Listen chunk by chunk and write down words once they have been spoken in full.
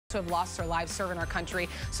who have lost their lives serving our country.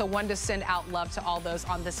 So wanted to send out love to all those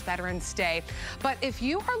on this Veterans Day. But if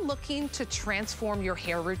you are looking to transform your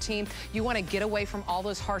hair routine, you want to get away from all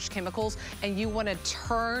those harsh chemicals and you want to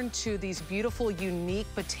turn to these beautiful, unique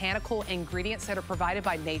botanical ingredients that are provided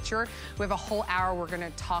by nature, we have a whole hour we're going to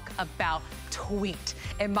talk about tweaked.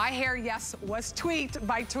 And my hair, yes, was tweaked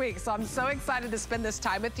by Tweak. So I'm so excited to spend this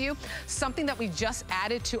time with you. Something that we just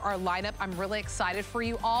added to our lineup. I'm really excited for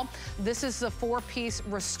you all. This is the 4-piece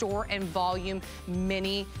Restore and Volume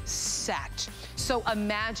mini set. So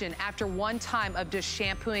imagine after one time of just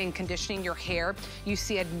shampooing and conditioning your hair, you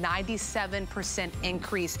see a 97%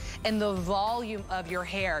 increase in the volume of your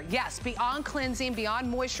hair. Yes, beyond cleansing,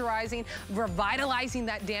 beyond moisturizing, revitalizing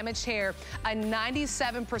that damaged hair, a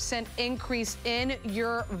 97% increase in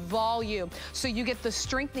your volume. So you get the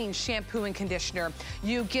strengthening shampoo and conditioner.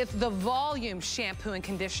 You get the volume shampoo and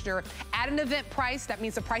conditioner at an event price. That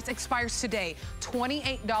means the price expires today,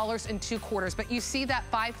 $28.25. But you see that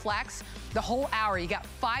 5 flex? The whole hour, you got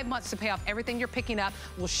 5 months to pay off everything you're picking up.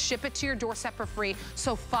 We'll ship it to your doorstep for free.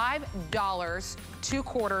 So $5, 2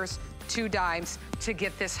 quarters, 2 dimes to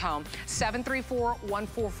get this home.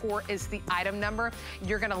 734-144 is the item number.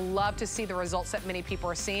 You're gonna love to see the results that many people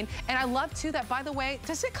are seeing. And I love too that, by the way,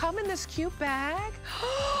 does it come in this cute bag?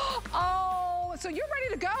 Oh, so you're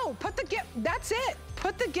ready to go. Put the gift, that's it.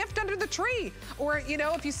 Put the gift under the tree. Or, you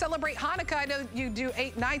know, if you celebrate Hanukkah, I know you do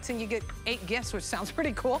 8 nights and you get 8 gifts, which sounds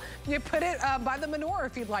pretty cool. You put it by the menorah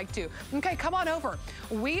if you'd like to. Okay, come on over.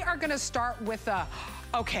 We are gonna start with,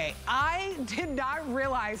 okay, I did not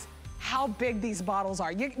realize how big these bottles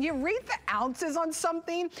are. You read the ounces on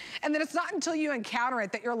something, and then it's not until you encounter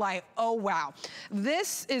it that you're like, oh wow.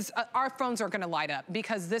 This is, our phones are gonna light up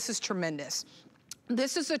because this is tremendous.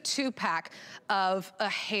 This is a 2-pack of a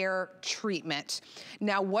hair treatment.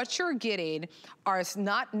 Now what you're getting are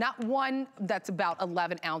not one that's about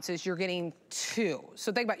 11 ounces, you're getting 2.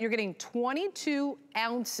 So think about it, you're getting 22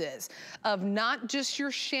 ounces of not just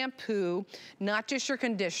your shampoo, not just your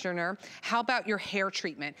conditioner. How about your hair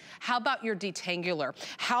treatment? How about your detangler?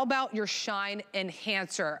 How about your shine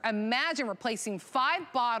enhancer? Imagine replacing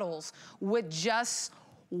 5 bottles with just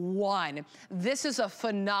 1. This is a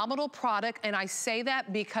phenomenal product, and I say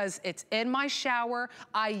that because it's in my shower.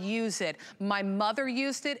 I use it. My mother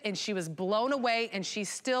used it, and she was blown away, and she's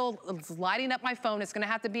still lighting up my phone. It's gonna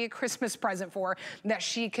have to be a Christmas present for her that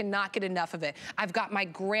she cannot get enough of it. I've got my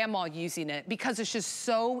grandma using it because it's just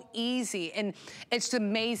so easy, and it's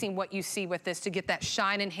amazing what you see with this to get that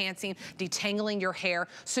shine enhancing, detangling your hair.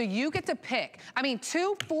 So you get to pick. I mean,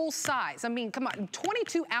 2 full size. I mean, come on,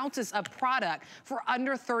 22 ounces of product for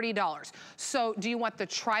under $30. So do you want the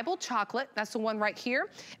tribal chocolate? That's the one right here.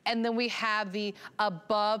 And then we have the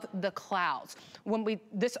above the clouds.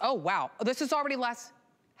 Oh wow, this is already less.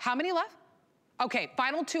 How many left? Okay,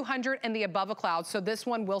 final 200 and the above a cloud. So this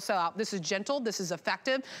one will sell out. This is gentle, this is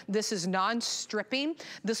effective, this is non-stripping.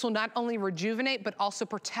 This will not only rejuvenate, but also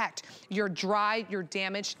protect your dry, your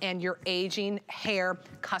damaged, and your aging hair.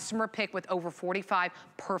 Customer pick with over 45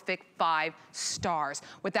 perfect 5 stars.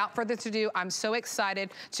 Without further ado, I'm so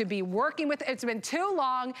excited to be working with, it's been too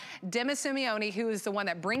long, Dennis Simeone, who is the one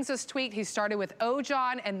that brings us Tweaked. He started with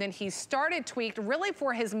Ojon, and then he started Tweaked really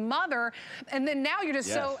for his mother. And then now you're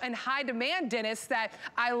just so in high demand, Dennis, that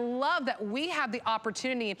I love that we have the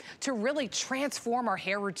opportunity to really transform our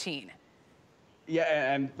hair routine. Yeah,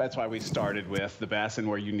 and that's why we started with the best and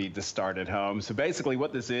where you need to start at home. So basically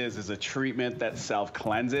what this is a treatment that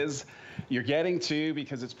self-cleanses. You're getting to,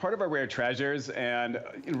 because it's part of our rare treasures, and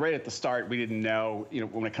right at the start, we didn't know,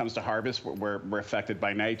 when it comes to harvest, we're affected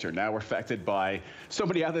by nature. Now we're affected by so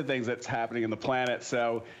many other things that's happening on the planet.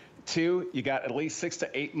 So 2, you got at least 6 to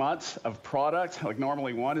 8 months of product. Like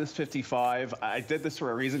normally 1 is 55. I did this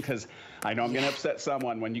for a reason because I know I'm going to upset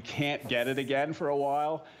someone when you can't get it again for a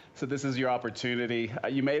while. So this is your opportunity.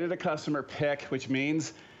 You made it a customer pick, which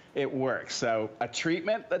means it works. So a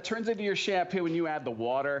treatment that turns into your shampoo when you add the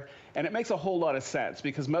water, and it makes a whole lot of sense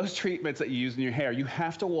because most treatments that you use in your hair, you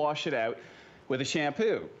have to wash it out with a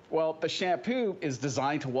shampoo. Well, the shampoo is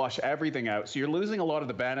designed to wash everything out, so you're losing a lot of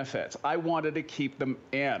the benefits. I wanted to keep them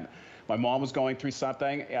in. My mom was going through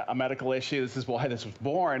something, a medical issue. This is why this was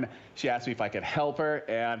born. She asked me if I could help her,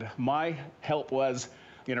 and my help was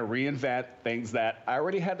reinvent things that I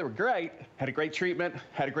already had that were great, had a great treatment,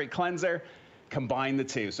 had a great cleanser, combine the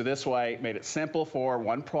 2. So this way, made it simple for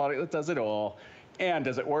one product that does it all. And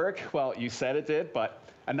does it work? Well, you said it did, but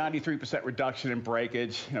a 93% reduction in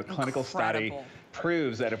breakage, clinical study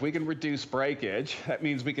proves that if we can reduce breakage, that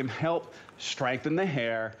means we can help strengthen the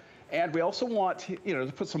hair. And we also want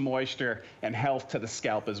to put some moisture and health to the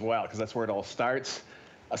scalp as well, because that's where it all starts.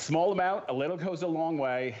 A small amount, a little goes a long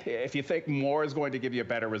way. If you think more is going to give you a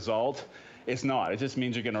better result, it's not. It just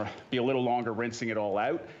means you're going to be a little longer rinsing it all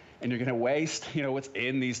out, and you're going to waste, what's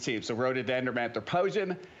in these tubes. So rhododendron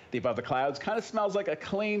anthropogon, the above the clouds, kind of smells like a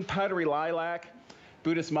clean, powdery lilac.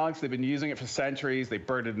 Buddhist monks, they've been using it for centuries. They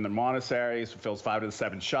burned it in their monasteries, fulfills 5 of the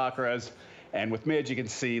 7 chakras. And with midge, you can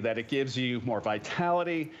see that it gives you more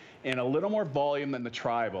vitality and a little more volume than the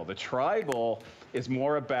tribal. The tribal is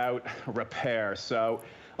more about repair. So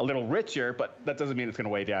a little richer, but that doesn't mean it's going to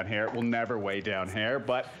weigh down hair. It will never weigh down hair,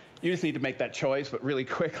 but you just need to make that choice. But really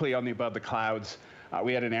quickly on the above the clouds,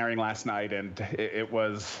 we had an airing last night, and it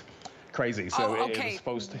was crazy. So it was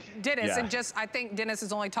supposed to. Dennis, and I think Dennis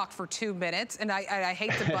has only talked for 2 minutes, and I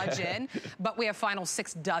hate to budge in, but we have final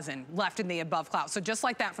 6 dozen left in the above cloud. So just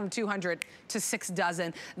like that, from 200 to 6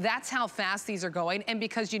 dozen. That's how fast these are going, and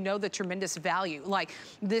because you know the tremendous value. Like,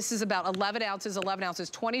 this is about 11 ounces,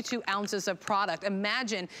 22 ounces of product.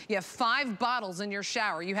 Imagine you have 5 bottles in your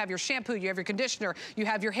shower. You have your shampoo, you have your conditioner, you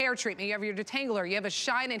have your hair treatment, you have your detangler, you have a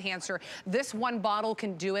shine enhancer. This one bottle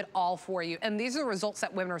can do it all for you, and these are the results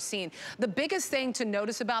that women are seeing. The biggest thing to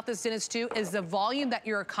notice about this, Dennis, too, is the volume that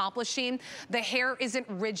you're accomplishing. The hair isn't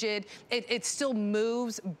rigid. It still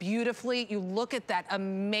moves beautifully. You look at that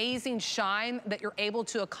amazing shine that you're able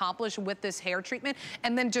to accomplish with this hair treatment,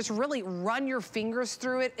 and then just really run your fingers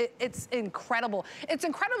through it. It's incredible. It's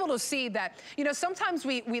incredible to see that, sometimes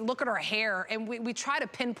we look at our hair and we try to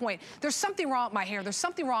pinpoint, there's something wrong with my hair, there's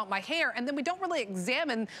something wrong with my hair, and then we don't really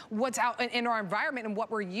examine what's out in our environment and what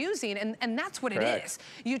we're using, and that's what Correct. it is.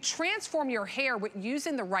 You transform your hair with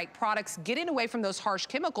using the right products, getting away from those harsh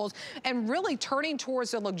chemicals, and really turning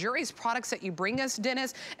towards the luxurious products that you bring us,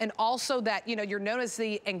 Dennis, and also that, you're known as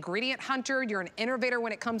the ingredient hunter, you're an innovator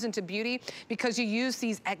when it comes into beauty, because you use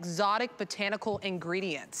these exotic botanical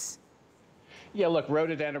ingredients. Yeah, look,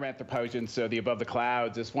 rhododendron anthropogon, so the above the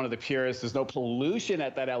clouds, is one of the purest. There's no pollution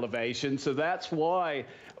at that elevation, so that's why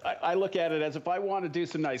I look at it as, if I want to do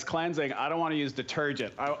some nice cleansing, I don't want to use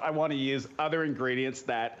detergent. I want to use other ingredients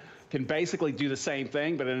that can basically do the same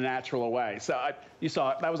thing, but in a natural way. So you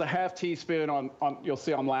saw that was a ½ teaspoon on you'll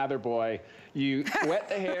see on Lather Boy. You wet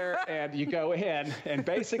the hair and you go in, and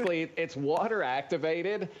basically it's water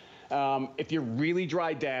activated. If you're really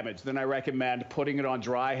dry damaged, then I recommend putting it on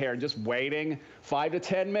dry hair and just waiting 5 to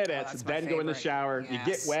 10 minutes, then go in the shower. Yes.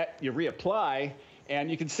 You get wet, you reapply, and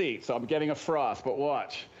you can see. So I'm getting a froth, but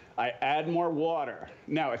watch. I add more water.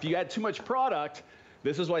 Now, if you add too much product,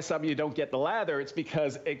 this is why some of you don't get the lather. It's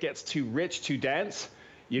because it gets too rich, too dense.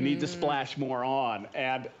 You need to splash more on.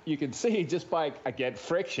 And you can see just by, again,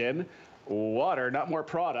 friction, water, not more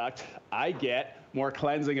product, I get more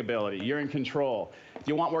cleansing ability. You're in control. If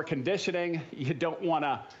you want more conditioning, you don't want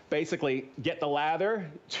to basically get the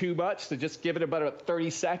lather too much, so just give it about a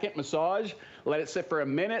 30-second massage. Let it sit for a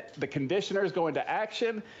minute. The conditioners go into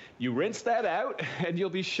action. You rinse that out, and you'll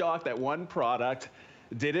be shocked that one product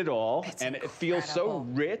did it all. It's and incredible. It feels so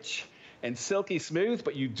rich and silky smooth,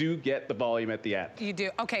 but you do get the volume at the end. You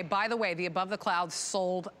do. Okay, by the way, the Above the Clouds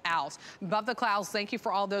sold out. Above the Clouds, thank you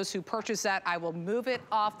for all those who purchased that. I will move it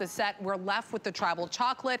off the set. We're left with the tribal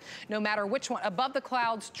chocolate. No matter which one, Above the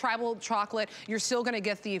Clouds, tribal chocolate, you're still gonna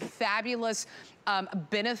get the fabulous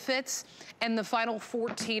benefits and the final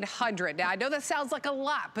 1,400. Now, I know that sounds like a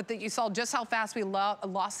lot, but you saw just how fast we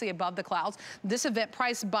lost the Above the Clouds. This event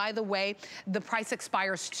price, by the way, the price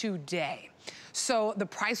expires today. So the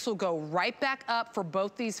price will go right back up for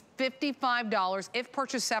both these, $55. If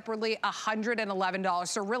purchased separately, $111.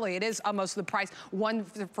 So really, it is almost the price. One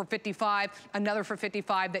for $55, another for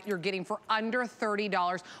 $55 that you're getting for under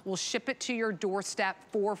 $30. We'll ship it to your doorstep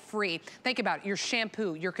for free. Think about it, your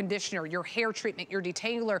shampoo, your conditioner, your hair treatment, your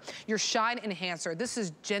detangler, your shine enhancer. This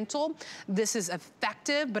is gentle, this is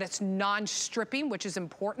effective, but it's non-stripping, which is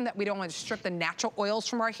important, that we don't want to strip the natural oils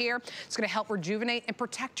from our hair. It's gonna help rejuvenate and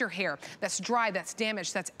protect your hair that's dry, that's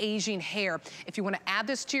damaged, that's aging hair. If you want to add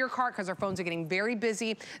this to your cart, because our phones are getting very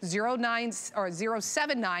busy,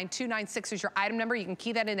 079296 is your item number. You can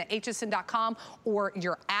key that into hsn.com or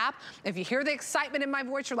your app. If you hear the excitement in my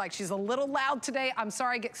voice, you're like, she's a little loud today. I'm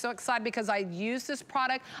sorry, I get so excited because I use this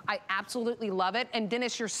product. I absolutely love it. And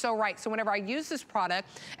Dennis, you're so right. So whenever I use this product,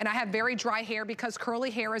 and I have very dry hair because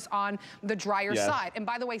curly hair is on the drier side. And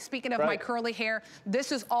by the way, speaking of my curly hair,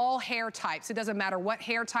 this is all hair types. It doesn't matter what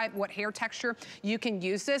hair type, what hair texture, you can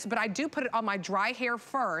use this, but I do put it on my dry hair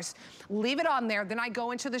first, leave it on there, then I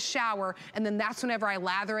go into the shower, and then that's whenever I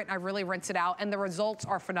lather it and I really rinse it out, and the results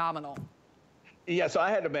are phenomenal. Yeah, so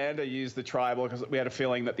I had Amanda use the tribal because we had a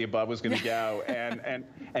feeling that the Above was going to go,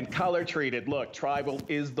 and color treated. Look, tribal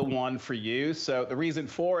is the one for you. So the reason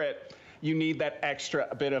for it, you need that extra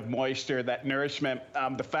bit of moisture, that nourishment.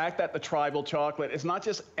 The fact that the tribal chocolate is not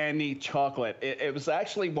just any chocolate. It was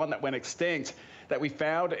actually one that went extinct that we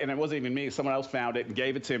found, and it wasn't even me, someone else found it and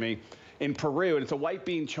gave it to me in Peru, and it's a white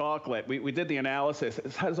bean chocolate. We did the analysis.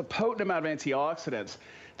 It has a potent amount of antioxidants.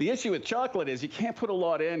 The issue with chocolate is you can't put a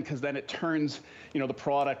lot in because then it turns, the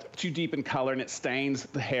product too deep in color and it stains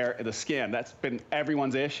the hair and the skin. That's been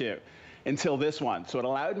everyone's issue until this one. So it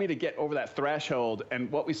allowed me to get over that threshold,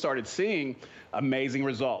 and what we started seeing, amazing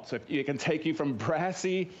results. It can take you from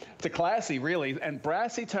brassy to classy, really. And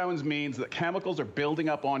brassy tones means that chemicals are building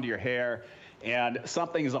up onto your hair and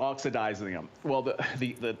something is oxidizing them. Well,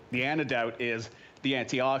 the antidote is the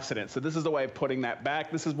antioxidants. So this is the way of putting that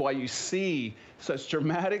back. This is why you see such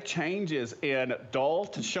dramatic changes in dull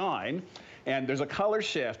to shine, and there's a color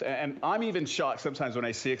shift. And I'm even shocked sometimes when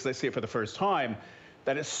I see it, because I see it for the first time,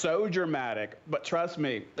 that is so dramatic. But trust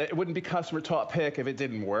me, it wouldn't be customer top pick if it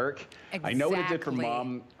didn't work. Exactly. I know what it did for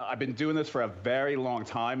Mom. I've been doing this for a very long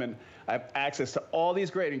time, and I have access to all these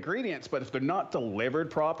great ingredients, but if they're not delivered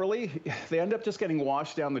properly, they end up just getting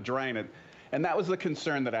washed down the drain. And that was the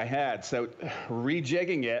concern that I had. So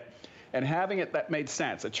rejigging it and having it that made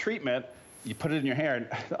sense. A treatment, you put it in your hair, and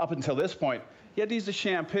up until this point, you had to use a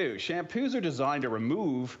shampoo. Shampoos are designed to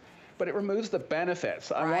remove, but it removes the benefits.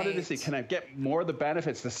 Right. I wanted to see, can I get more of the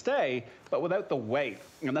benefits to stay, but without the weight?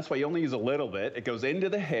 And that's why you only use a little bit. It goes into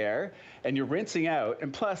the hair, and you're rinsing out,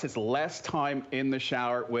 and plus it's less time in the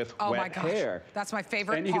shower with wet hair. That's my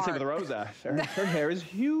favorite part. And you can see with Rosa, her hair is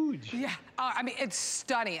huge. Yeah, I mean, it's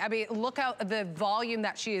stunning. I mean, look at the volume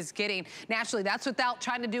that she is getting. Naturally, that's without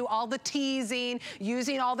trying to do all the teasing,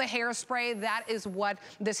 using all the hairspray. That is what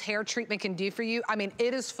this hair treatment can do for you. I mean,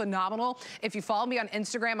 it is phenomenal. If you follow me on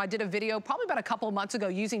Instagram, I did a video probably about a couple of months ago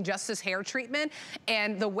using just this hair treatment,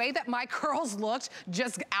 and the way that my curls looked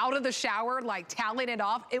just out of the shower, like toweling it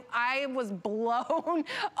off, I was blown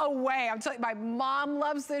away. I'm telling you, my mom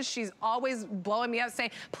loves this. She's always blowing me up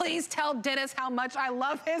saying, please tell Dennis how much I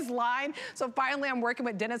love his line. So finally, I'm working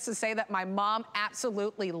with Dennis to say that my mom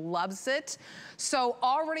absolutely loves it. So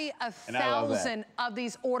already 1,000 of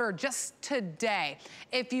these ordered just today.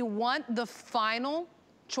 If you want the final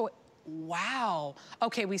choice, wow.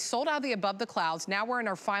 Okay, we sold out of the Above the Clouds. Now we're in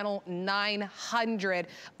our final 900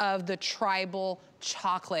 of the tribal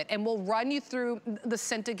chocolate, and we'll run you through the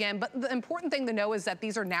scent again, but the important thing to know is that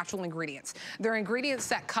these are natural ingredients. They're ingredients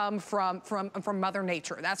that come from Mother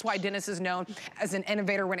Nature. That's why Dennis is known as an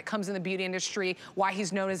innovator when it comes in the beauty industry, why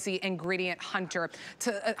he's known as the ingredient hunter.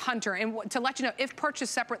 And to let you know, if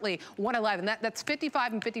purchased separately, 111, that's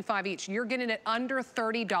 55 and 55 each. You're getting it under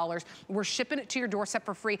 $30. We're shipping it to your doorstep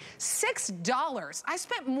for free. $6. I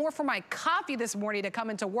spent more for my coffee this morning to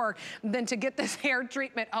come into work than to get this hair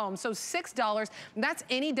treatment home. So $6. That's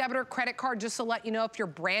any debit or credit card, just to let you know if you're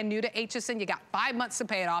brand new to HSN, you got 5 months to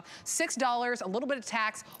pay it off. $6, a little bit of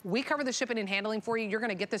tax. We cover the shipping and handling for you. You're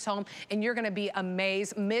gonna get this home and you're gonna be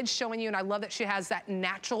amazed. Mid's showing you, and I love that she has that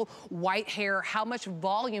natural white hair, how much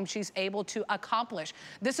volume she's able to accomplish.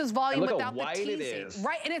 This is volume without the teasing.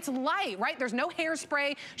 Right, and it's light, right? There's no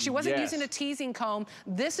hairspray. She wasn't using a teasing comb.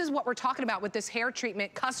 This is what we're talking about with this hair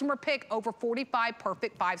treatment. Customer pick over 45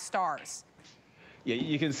 perfect 5 stars. Yeah,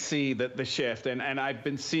 you can see the shift, and I've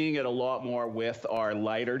been seeing it a lot more with our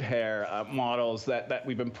lighter hair models that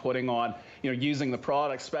we've been putting on, using the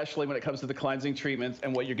product, especially when it comes to the cleansing treatments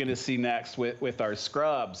and what you're going to see next with our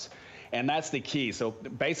scrubs. And that's the key. So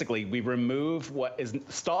basically, we remove what is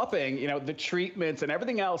stopping, the treatments and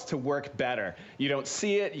everything else to work better. You don't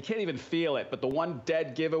see it, you can't even feel it, but the one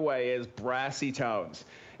dead giveaway is brassy tones.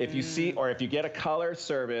 If you see, or if you get a color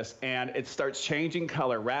service and it starts changing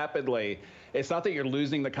color rapidly, it's not that you're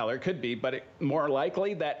losing the color, it could be, but more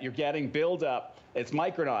likely that you're getting buildup. It's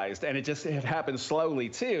micronized, and it happens slowly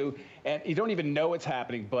too, and you don't even know it's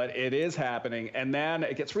happening, but it is happening, and then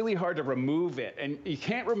it gets really hard to remove it, and you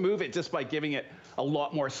can't remove it just by giving it a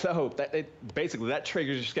lot more soap. Basically, that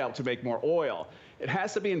triggers your scalp to make more oil. It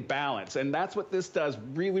has to be in balance, and that's what this does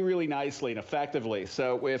really, really nicely and effectively.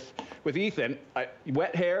 So with Ethan,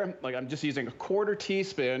 wet hair, like I'm just using a 1/4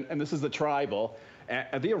 teaspoon, and this is the tribal.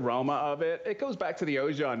 And the aroma of it goes back to the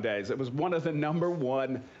Ojon days. It was one of the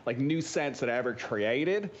 #1 new scents that I ever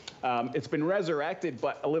created. It's been resurrected,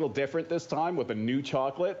 but a little different this time with a new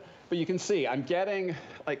chocolate. But you can see I'm getting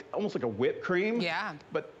almost like a whipped cream. Yeah.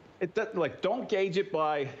 But it doesn't, don't gauge it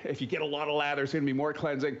by if you get a lot of lather, it's gonna be more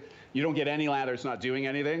cleansing. You don't get any lather, it's not doing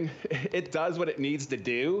anything. It does what it needs to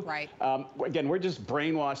do. Right. Again, we're just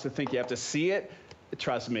brainwashed to think you have to see it.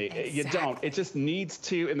 Trust me, you don't. It just needs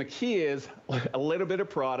to, and the key is a little bit of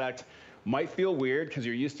product might feel weird because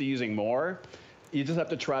you're used to using more. you just have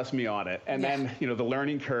to trust me on it. And then, you know, the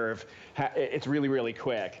learning curve, it's really, really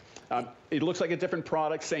quick. It looks like a different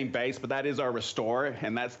product, same base, but that is our Restore,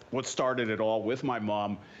 and that's what started it all with my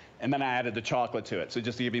mom. And then I added the chocolate to it. So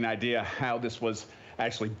just to give you an idea how this was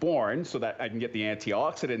actually born, so that I can get the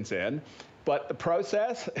antioxidants in. But the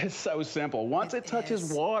process is so simple. Once it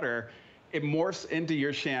touches water, it morphs into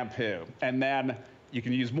your shampoo. And then you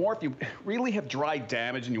can use more if you really have dry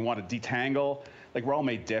damage and you want to detangle. Like, we're all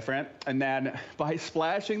made different. And then by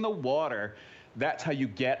splashing the water, that's how you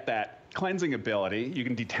get that cleansing ability. You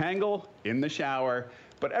can detangle in the shower,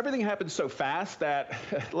 but everything happens so fast that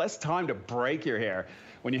less time to break your hair.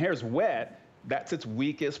 When your hair is wet, that's its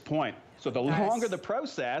weakest point. So the longer the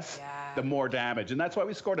process, the more damage. And that's why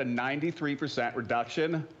we scored a 93%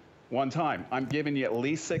 reduction one time. I'm giving you at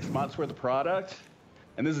least 6 months worth of product.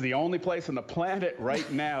 And this is the only place on the planet right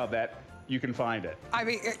now that you can find it. I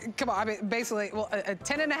mean, come on, I mean, basically, well,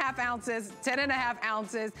 10.5 ounces, 10.5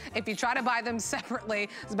 ounces. If you try to buy them separately,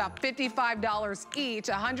 it's about $55 each,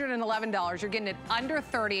 $111. You're getting it under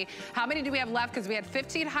 30. How many do we have left? Because we had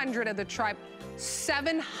 1,500 of the tribe.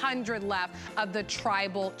 700 left of the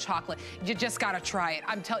tribal chocolate. You just gotta try it.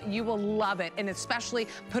 I'm telling you, you will love it. And especially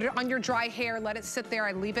put it on your dry hair, let it sit there.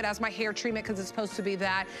 I leave it as my hair treatment because it's supposed to be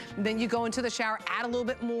that. And then you go into the shower, add a little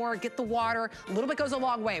bit more, get the water. A little bit goes a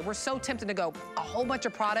long way. We're so tempted to go a whole bunch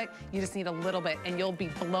of product. You just need a little bit and you'll be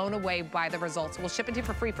blown away by the results. We'll ship it to you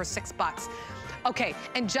for free for $6. Okay,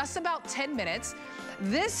 in just about 10 minutes,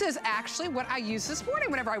 this is actually what I use this morning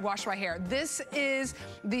whenever I wash my hair. This is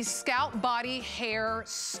the Scalp Body Hair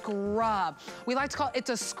Scrub. We like to call it, it's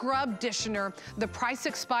a scrub conditioner. The price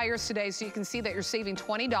expires today, so you can see that you're saving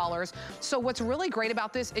 $20. So what's really great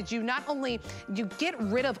about this is you not only, you get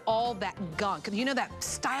rid of all that gunk. You know, that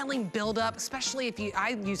styling buildup, especially if you,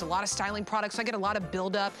 I use a lot of styling products, so I get a lot of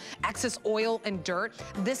buildup, excess oil and dirt.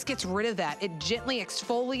 This gets rid of that. It gently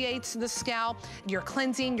exfoliates the scalp. You're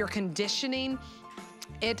cleansing, you're conditioning.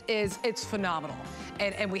 It's phenomenal.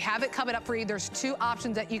 And we have it coming up for you. There's two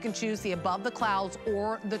options that you can choose, the Above the Clouds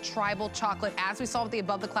or the Tribal Chocolate. As we saw with the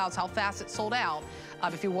Above the Clouds, how fast it sold out.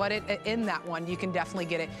 If you want it in that one, you can definitely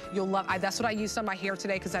get it. You'll love, that's what I used on my hair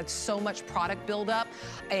today because I had so much product buildup.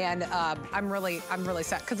 And I'm really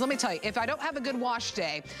sad. Because let me tell you, if I don't have a good wash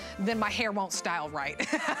day, then my hair won't style right.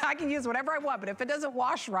 I can use whatever I want, but if it doesn't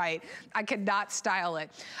wash right, I cannot style it.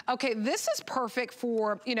 Okay, this is perfect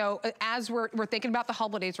for, you know, as we're thinking about the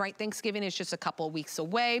holidays, right? Thanksgiving is just a couple of weeks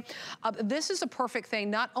away. This is a perfect thing,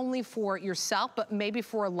 not only for yourself, but maybe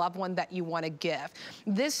for a loved one that you want to give.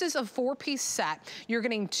 This is a 4-piece set. You're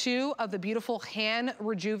getting 2 of the beautiful hand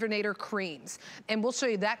rejuvenator creams. And we'll show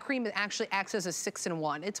you that cream actually acts as a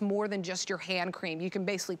 6-in-1. It's more than just your hand cream. You can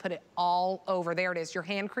basically put it all over. There it is, your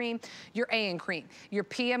hand cream, your AM cream, your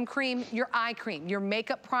PM cream, your eye cream, your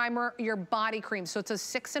makeup primer, your body cream. So it's a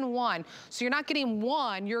 6-in-1. So you're not getting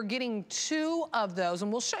 1, you're getting 2 of those. And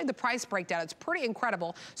we'll show you the price breakdown. It's pretty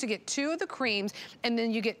incredible. So you get 2 of the creams, and then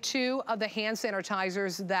you get 2 of the hand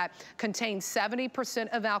sanitizers that contain 70%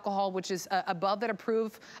 of alcohol, which is above that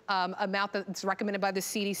approved amount that's recommended by the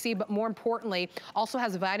CDC, but more importantly, also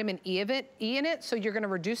has vitamin E in it, so you're gonna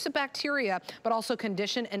reduce the bacteria, but also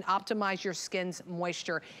condition and optimize your skin's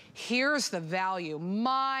moisture. Here's the value.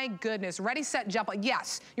 My goodness. Ready, set, jump.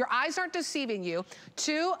 Yes, your eyes aren't deceiving you.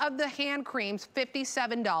 2 of the hand creams,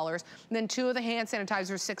 $57, then 2 of the hand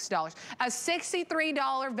sanitizers, $6. A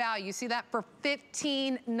 $63 value. You see that for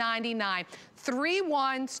 $15.99. 3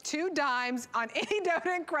 ones, 2 dimes on any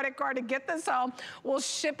donut credit card to get this home. We'll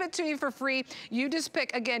ship it to you for free. You just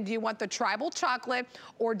pick, again, do you want the Tribal Chocolate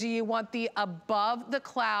or do you want the Above the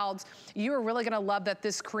Clouds? You are really gonna love that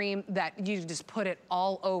this cream that you just put it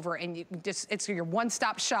all over and you just, it's your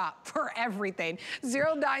one-stop shop for everything.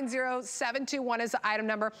 090721 is the item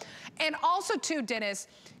number. And also too, Dennis,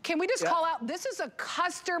 can we just call out, this is a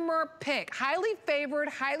customer pick, highly favored,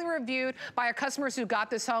 highly reviewed by our customers who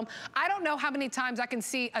got this home. I don't know how many times I can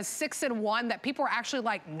see a 6-in-1 that people are actually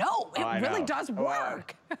like, no, it really does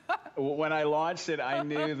work. When I launched it, I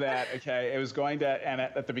knew that, okay, it was going to end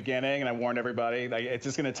at the beginning, and I warned everybody, like, it's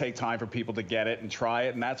just gonna take time for people to get it and try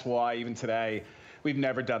it, and that's why even today, we've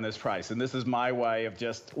never done this price. And this is my way of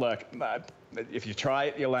just, look, if you try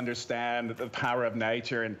it, you'll understand the power of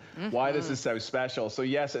nature and why this is so special. So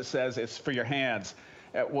yes, it says it's for your hands.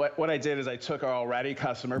 What I did is I took our already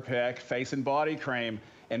customer pick, face and body cream,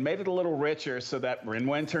 and made it a little richer so that we're in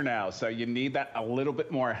winter now. So you need that a little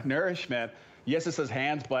bit more nourishment. Yes, it says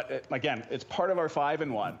hands, but again, it's part of our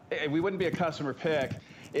 5-in-1. We wouldn't be a customer pick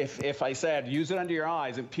if I said, use it under your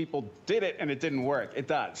eyes, and people did it and it didn't work. It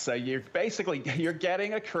does. So you're basically, you're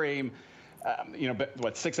getting a cream, you know,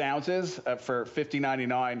 what, 6 ounces for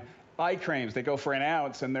 $50.99. eye creams, they go for an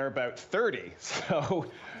ounce and they're about 30.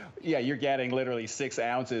 So yeah, you're getting literally 6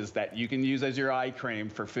 ounces that you can use as your eye cream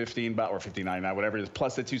for 15 bucks or $15.99, whatever it is,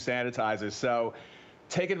 plus the 2 sanitizers. So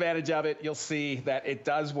take advantage of it. You'll see that it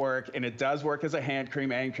does work, and it does work as a hand cream,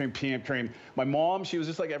 PM cream. My mom, she was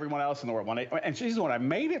just like everyone else in the world. And she's the one I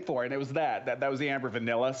made it for, and it was that was the amber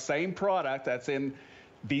vanilla, same product that's in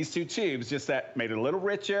these 2 tubes, just that made it a little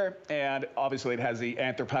richer, and obviously it has the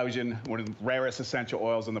anthropogen, one of the rarest essential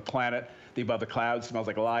oils on the planet. The Above the Clouds smells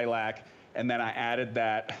like lilac. And then I added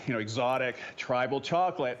that, exotic tribal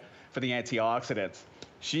chocolate for the antioxidants.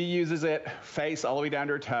 She uses it face all the way down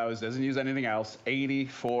to her toes, doesn't use anything else,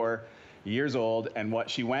 84 years old. And what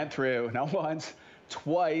she went through, not once,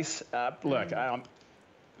 twice,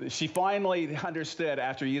 she finally understood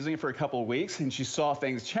after using it for a couple of weeks, and she saw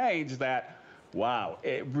things change that, wow,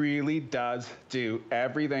 it really does do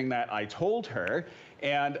everything that I told her.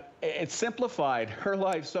 And it simplified her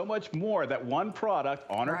life so much more, that one product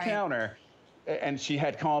on her counter, and she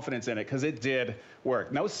had confidence in it because it did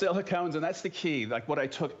work. No silicones, and that's the key, like what I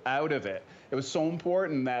took out of it. It was so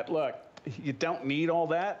important that, look, you don't need all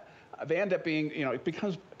that. They end up being, it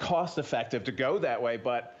becomes cost effective to go that way,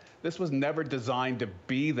 but this was never designed to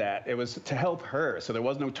be that. It was to help her, so there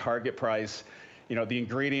was no target price. The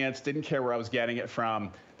ingredients, didn't care where I was getting it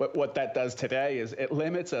from. But what that does today is it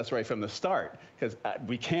limits us right from the start, because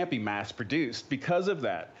we can't be mass produced because of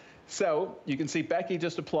that. So you can see Becky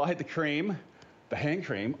just applied the cream, the hand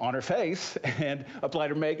cream, on her face and applied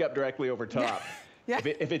her makeup directly over top. Yeah.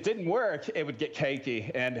 If it didn't work, it would get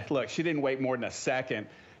cakey. And look, she didn't wait more than a second.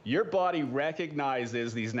 Your body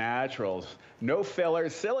recognizes these naturals, no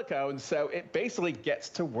fillers, silicones, so it basically gets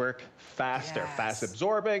to work faster, fast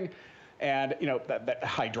absorbing. And that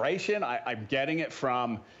hydration, I'm getting it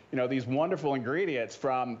from these wonderful ingredients,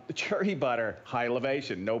 from cherry butter, high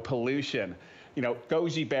elevation, no pollution,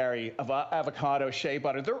 goji berry, avocado, shea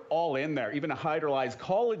butter, they're all in there. Even a hydrolyzed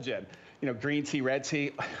collagen, green tea, red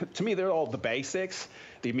tea. To me, they're all the basics,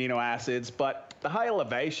 the amino acids, but the high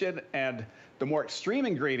elevation and the more extreme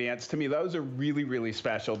ingredients, to me, those are really, really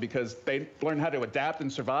special because they learn how to adapt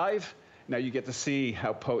and survive. Now you get to see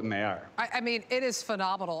how potent they are. I mean, it is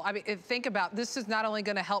phenomenal. I mean, think about, this is not only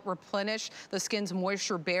gonna help replenish the skin's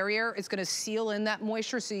moisture barrier, it's gonna seal in that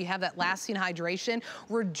moisture so you have that lasting hydration,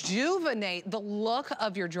 rejuvenate the look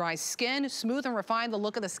of your dry skin, smooth and refine the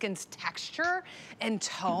look of the skin's texture and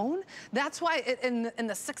tone. That's why in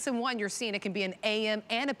the 6-in-1 you're seeing it can be an AM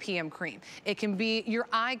and a PM cream. It can be your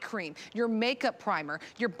eye cream, your makeup primer,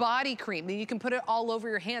 your body cream. Then you can put it all over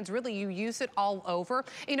your hands. Really, you use it all over.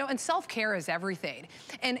 And self-care is everything.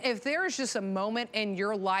 And if there's just a moment in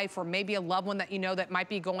your life, or maybe a loved one that that might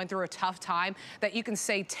be going through a tough time, that you can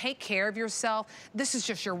say, take care of yourself. This is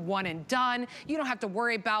just your one and done. You don't have to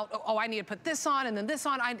worry about, oh, I need to put this on and then this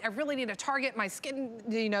on. I really need to target my skin,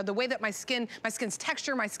 the way that my skin's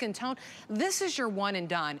texture, my skin tone. This is your one and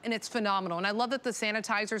done, and it's phenomenal. And I love that the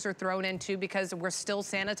sanitizers are thrown in too, because we're still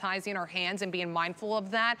sanitizing our hands and being mindful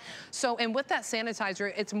of that. So, and with that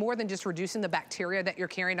sanitizer, it's more than just reducing the bacteria that you're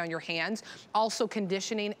carrying on your hands, also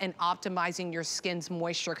conditioning and optimizing your skin's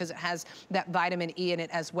moisture, because it has that vitamin E in it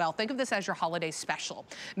as well. Think of this as your holiday special.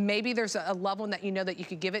 Maybe there's a loved one that that you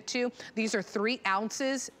could give it to. These are 3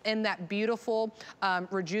 ounces in that beautiful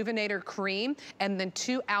rejuvenator cream, and then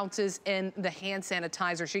 2 ounces in the hand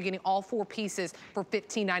sanitizer. So you're getting all 4 pieces for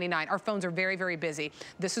 $15.99. Our phones are very, very busy.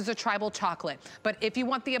 This is a tribal chocolate, but if you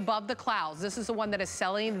want the Above the Clouds, this is the one that is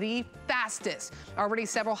selling the fastest. Already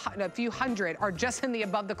a few hundred are just in the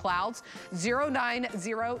Above the Clouds.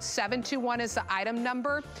 090721 is the item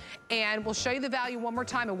number, and we'll show you the value one more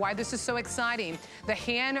time and why this is so exciting. The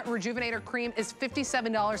hand rejuvenator cream is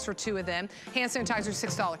 $57 for 2 of them. Hand sanitizer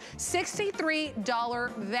 $6.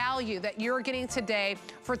 $63 value that you're getting today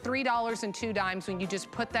for $3.02 when you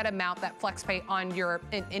just put that amount, that FlexPay, on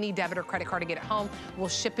any debit or credit card to get it home. We'll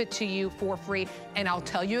ship it to you for free, and I'll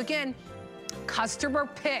tell you again, customer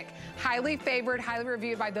pick, highly favored, highly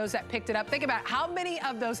reviewed by those that picked it up. Think about how many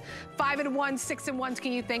of those 5-in-1, 6-in-1s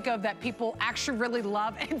can you think of that people actually really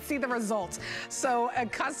love and see the results. So a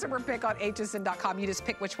customer pick on hsn.com. You just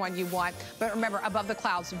pick which one you want. But remember, Above the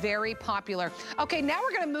Clouds, very popular. Okay, now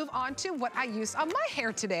we're gonna move on to what I used on my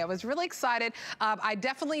hair today. I was really excited. I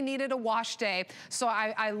definitely needed a wash day. So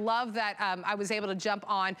I love that I was able to jump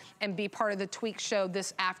on and be part of the Tweak show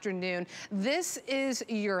this afternoon. This is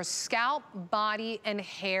your scalp, body, and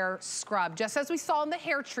hair scrub. Just as we saw in the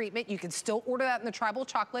hair treatment, you can still order that in the tribal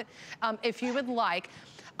chocolate if you would like.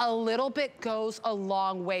 a little bit goes a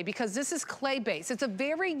long way because this is clay-based. It's a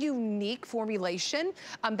very unique formulation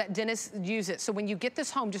that dentists use it. So when you get this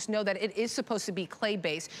home, just know that it is supposed to be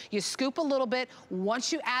clay-based. You scoop a little bit.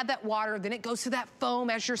 Once you add that water, then it goes to that foam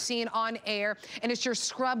as you're seeing on air, and it's your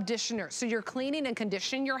scrub conditioner. So you're cleaning and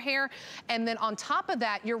conditioning your hair, and then on top of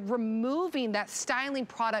that, you're removing that styling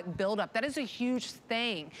product buildup. That is a huge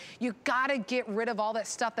thing. You gotta get rid of all that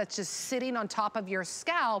stuff that's just sitting on top of your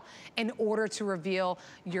scalp in order to reveal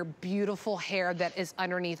your beautiful hair that is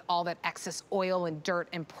underneath all that excess oil and dirt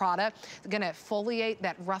and product. It's gonna exfoliate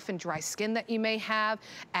that rough and dry skin that you may have,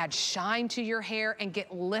 add shine to your hair, and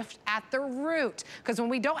get lift at the root. Because when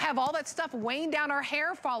we don't have all that stuff weighing down our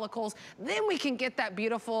hair follicles, then we can get that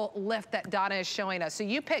beautiful lift that Donna is showing us. So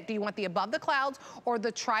you pick, do you want the Above the Clouds or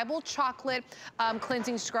the Tribal Chocolate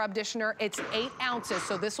Cleansing Scrub Conditioner? It's 8 ounces,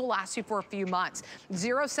 so this will last you for a few months.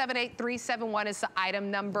 078371 is the item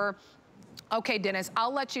number. Okay, Dennis,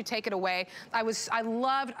 I'll let you take it away. I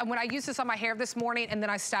loved, when I used this on my hair this morning and then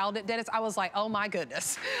I styled it, Dennis, I was like, oh my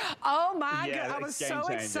goodness. Oh my goodness, I was so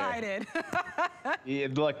excited. Yeah,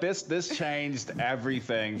 look, this changed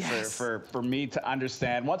everything for me to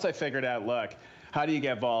understand. Once I figured out, look, how do you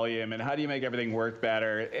get volume and how do you make everything work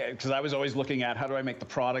better? Because I was always looking at how do I make the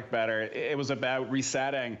product better? It was about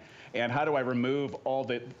resetting and how do I remove all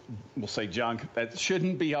the, we'll say, junk that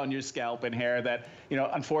shouldn't be on your scalp and hair that, you know,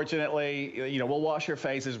 unfortunately, you know, we'll wash our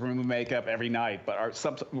faces, remove makeup every night, but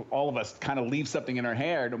all of us kind of leave something in our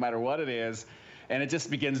hair no matter what it is, and it just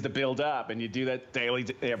begins to build up, and you do that daily,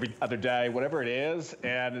 every other day, whatever it is,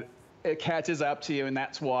 and it catches up to you, and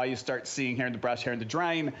that's why you start seeing hair in the brush, hair in the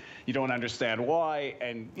drain. You don't understand why,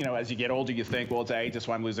 and you know, as you get older, you think, well, it's age, that's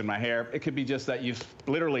why I'm losing my hair. It could be just that you've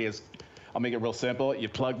literally, I'll make it real simple, you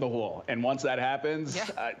plug the hole, and once that happens,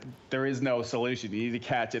 there is no solution. You need to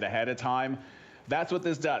catch it ahead of time. That's what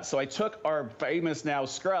this does. So I took our famous now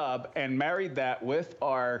scrub and married that with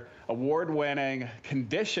our award-winning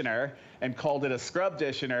conditioner and called it a scrub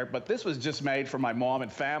conditioner, but this was just made for my mom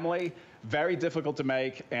and family. Very difficult to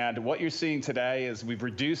make, and what you're seeing today is we've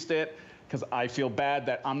reduced it because I feel bad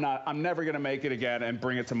that I'm never gonna make it again and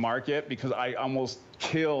bring it to market because I almost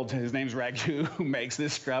killed, his name's Ragu, who makes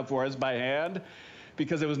this scrub for us by hand,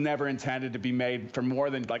 because it was never intended to be made for more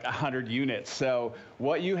than like 100 units. So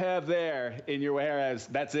what you have there in your warehouse,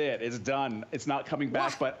 that's it, it's done. It's not coming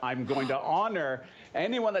back, but I'm going to honor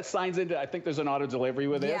anyone that signs into, I think there's an auto delivery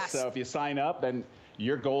with this, so if you sign up, then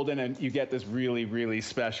you're golden and you get this really, really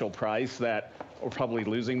special price that we're probably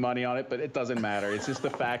losing money on it, but it doesn't matter. It's just the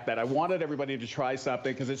fact that I wanted everybody to try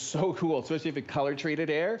something because it's so cool, especially if you color treated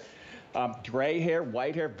hair, gray hair,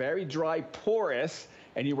 white hair, very dry, porous,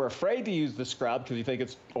 and you were afraid to use the scrub because you think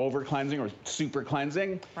it's over cleansing or super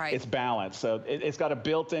cleansing. It's balanced. So it's got a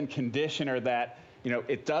built-in conditioner that, you know,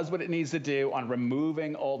 it does what it needs to do on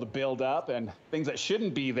removing all the buildup and things that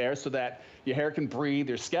shouldn't be there so that your hair can breathe,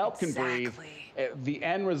 your scalp can breathe. The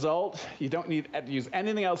end result, you don't need to use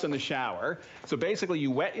anything else in the shower. So basically you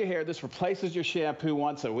wet your hair, this replaces your shampoo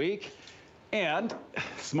once a week, and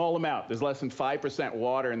small amount, there's less than 5%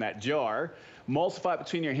 water in that jar. Emulsify it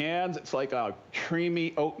between your hands. It's like a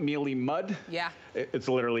creamy oatmeal-y mud. It's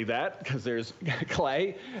literally that because there's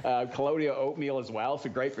clay, colloidal oatmeal as well, so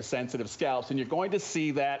great for sensitive scalps. And you're going to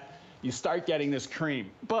see that you start getting this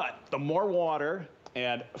cream. But the more water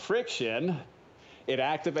and friction, it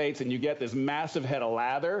activates and you get this massive head of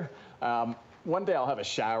lather. One day I'll have a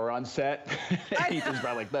shower on set. Ethan's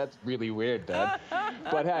probably like, that's really weird, Dad.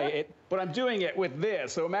 But hey, but I'm doing it with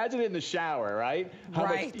this. So imagine it in the shower, right? How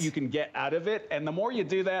much you can get out of it. And the more you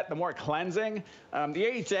do that, the more cleansing.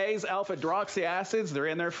 The AHAs, alpha-hydroxy acids, they're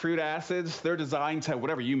in there, fruit acids. They're designed to,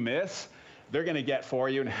 whatever you miss, they're gonna get for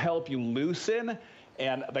you and help you loosen.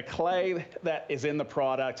 And the clay that is in the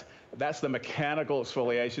product, that's the mechanical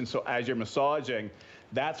exfoliation. So as you're massaging,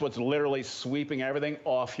 that's what's literally sweeping everything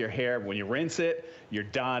off your hair. When you rinse it, you're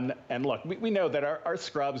done. And look, we know that our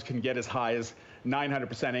scrubs can get as high as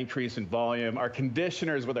 900% increase in volume. Our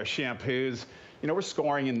conditioners with our shampoos, you know, we're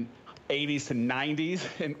scoring in 80s to 90s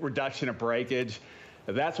in reduction of breakage.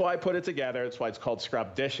 That's why I put it together. That's why it's called Scrub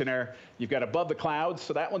Conditioner. You've got Above the Clouds,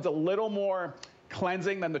 so that one's a little more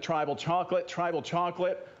cleansing than the Tribal Chocolate. Tribal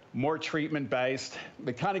Chocolate, more treatment-based.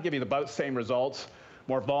 They kind of give you about the same results.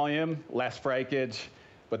 More volume, less breakage.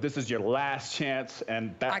 but this is your last chance,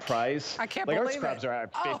 and that price. I can't like believe our scrubs are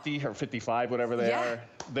at 50 or 55, whatever they are.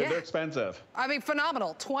 They're expensive. I mean,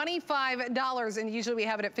 phenomenal. $25, and usually we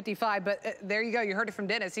have it at 55, but there you go. You heard it from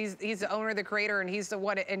Dennis. He's the owner, the creator, and he's the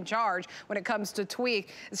one in charge when it comes to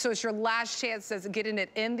tweak. So it's your last chance at getting it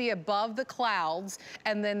in the above the clouds,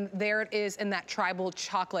 and then there it is in that tribal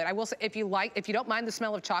chocolate. I will say, if you don't mind the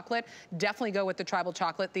smell of chocolate, definitely go with the tribal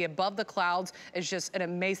chocolate. The above the clouds is just an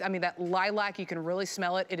amazing, I mean, that lilac, you can really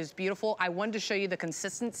smell it. It is beautiful. I wanted to show you the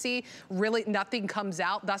consistency. Really, nothing comes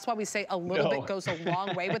out. That's why we say a little bit goes a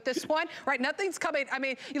long way with this one, right? Nothing's coming. I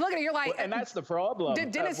mean, you look at it, you're like, well, and that's the problem.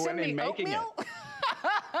 Did Dennis send me oatmeal?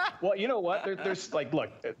 Well, you know what? There's like,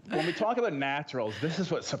 look, when we talk about naturals, this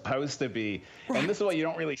is what's supposed to be. Right. And this is why you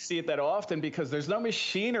don't really see it that often, because there's no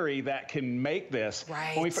machinery that can make this.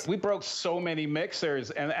 Right. We broke so many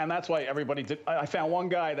mixers, and that's why everybody did. I found one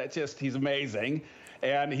guy that he's amazing,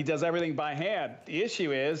 and he does everything by hand. The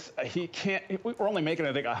issue is he can't, we're only making,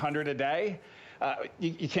 I think, 100 a day.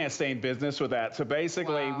 You can't stay in business with that. So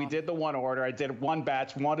basically, we did the one order. I did one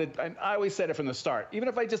batch, and I always said it from the start, even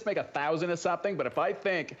if I just make 1,000 of something, but if I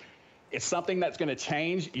think it's something that's going to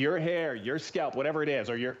change your hair, your scalp, whatever it is,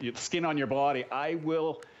 or your skin on your body, I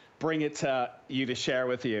will bring it to you to share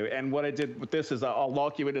with you. And what I did with this is I'll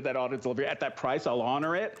lock you into that auto delivery at that price. I'll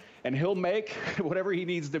honor it, and he'll make whatever he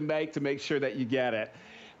needs to make sure that you get it.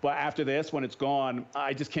 But after this, when it's gone,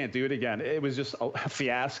 I just can't do it again. It was just a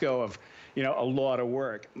fiasco of, you know, a lot of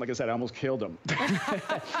work. Like I said, I almost killed him,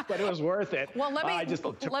 but it was worth it. Well, let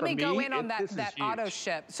me go in on that auto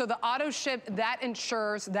ship. So the auto ship, that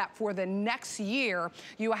ensures that for the next year,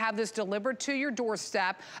 you have this delivered to your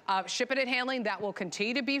doorstep. Shipping and handling, that will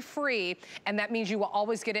continue to be free, and that means you will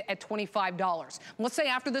always get it at $25. Let's say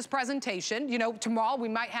after this presentation, you know, tomorrow we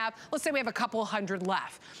might have, let's say we have a couple hundred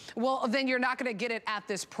left. Well, then you're not gonna get it at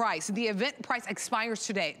this price. The event price expires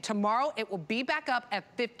today. Tomorrow, it will be back up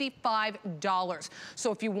at $55.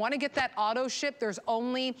 So if you want to get that auto ship, there's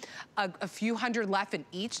only a few hundred left in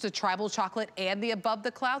each, the tribal chocolate and the above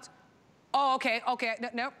the clouds. Oh, okay,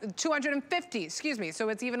 no, 250, excuse me. So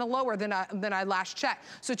it's even lower than I last checked.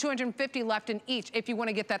 So 250 left in each if you want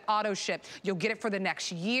to get that auto ship. You'll get it for the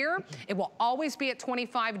next year. It will always be at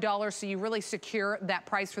 $25, so you really secure that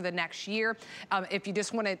price for the next year. If you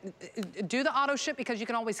just want to do the auto ship, because you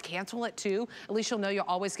can always cancel it too, at least you'll know you'll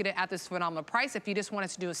always get it at this phenomenal price. If you just want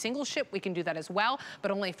us to do a single ship, we can do that as well,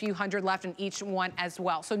 but only a few hundred left in each one as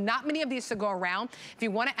well. So not many of these to go around. If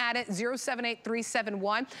you want to add it,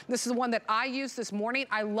 078371. This is the one that I used this morning.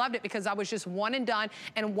 I loved it because I was just one and done,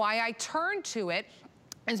 and why I turned to it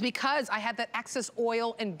is because I had that excess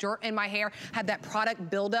oil and dirt in my hair, had that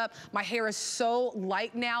product buildup. My hair is so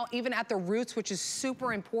light now, even at the roots, which is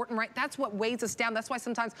super important, right? That's what weighs us down. That's why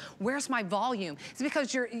sometimes, where's my volume? It's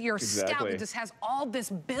because your scalp just has all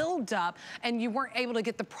this buildup and you weren't able to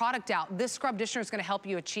get the product out. This scrub conditioner is gonna help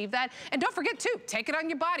you achieve that. And don't forget too, take it on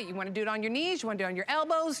your body. You wanna do it on your knees, you wanna do it on your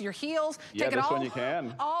elbows, your heels. Take it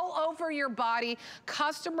all over your body.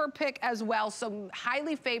 Customer pick as well. So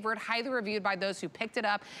highly favored, highly reviewed by those who picked it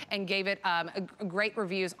up and gave it great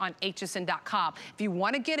reviews on hsn.com. If you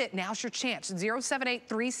want to get it, now's your chance.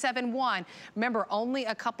 078371. Remember, only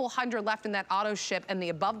a couple hundred left in that auto ship, and the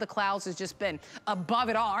above the clouds has just been above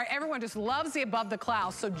it all. Right? Everyone just loves the above the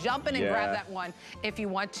clouds, so jump in and grab that one if you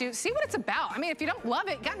want to. See what it's about. I mean, if you don't love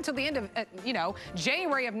it, got until the end of, you know,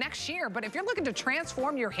 January of next year, but if you're looking to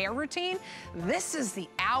transform your hair routine, this is the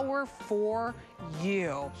hour for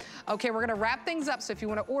you. Okay, we're gonna wrap things up, so if you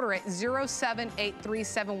wanna order it,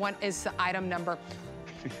 078371 is the item number.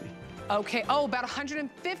 Okay, oh, about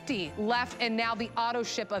 150 left, and now the auto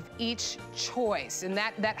ship of each choice. And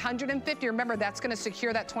that 150, remember, that's gonna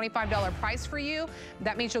secure that $25 price for you.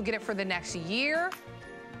 That means you'll get it for the next year.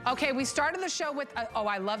 Okay, we started the show with, oh,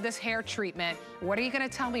 I love this hair treatment. What are you gonna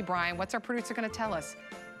tell me, Brian? What's our producer gonna tell us?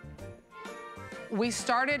 We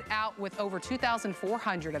started out with over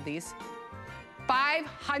 2,400 of these.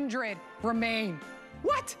 500 remain.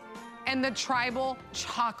 What? And the tribal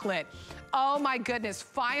chocolate. Oh my goodness,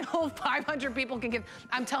 final 500 people can get,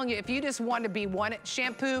 I'm telling you, if you just want to be one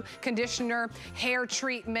shampoo, conditioner, hair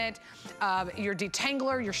treatment, your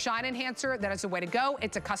detangler, your shine enhancer, that is the way to go.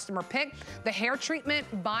 It's a customer pick. The hair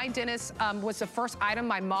treatment by Dennis was the first item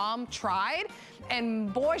my mom tried.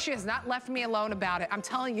 And boy, she has not left me alone about it. I'm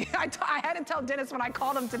telling you, I had to tell Dennis when I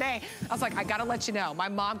called him today. I was like, I gotta let you know. My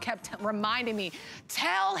mom kept reminding me,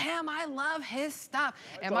 tell him I love his stuff.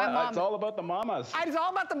 And my mom— It's all about the mamas. It's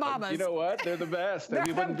all about the mamas. You know what? They're the best.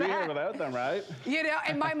 We wouldn't be here without them, right? You know,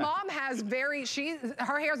 and my mom has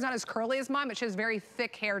her hair is not as curly as mine, but she has very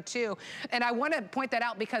thick hair too. And I want to point that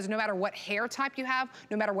out because no matter what hair type you have,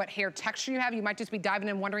 no matter what hair texture you have, you might just be diving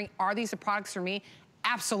in wondering, are these the products for me?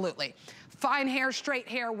 Absolutely. Fine hair, straight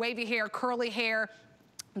hair, wavy hair, curly hair,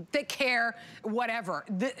 thick hair, whatever.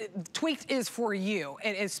 The Tweaked is for you,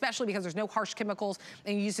 and especially because there's no harsh chemicals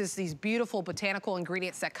and it uses these beautiful botanical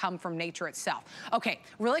ingredients that come from nature itself. Okay,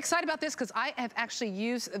 really excited about this because I have actually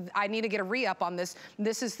used, I need to get a re-up on this.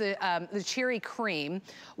 This is the cherry cream,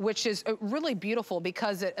 which is really beautiful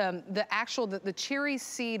because the cherry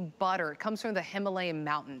seed butter, it comes from the Himalayan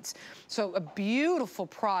mountains. So a beautiful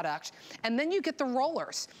product. And then you get the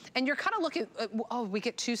rollers. And you're kind of looking, oh, we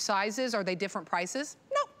get 2 sizes. Are they different prices?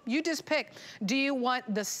 No. You just pick. Do you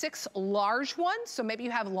want the 6 large ones? So maybe you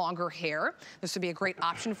have longer hair. This would be a great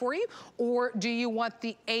option for you. Or do you want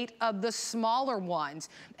the 8 of the smaller ones?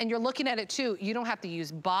 And you're looking at it too. You don't have to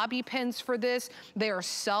use bobby pins for this. They are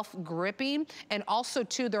self-gripping. And also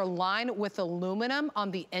too, they're lined with aluminum on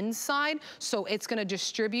the inside. So it's gonna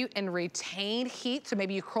distribute and retain heat. So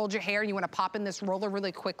maybe you curled your hair and you wanna pop in this roller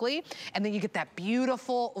really quickly. And then you get that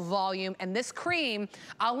beautiful volume. And this cream,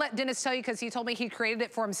 I'll let Dennis tell you because he told me he created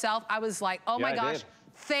it for himself. I was like, oh my gosh,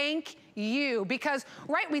 thank you. Because,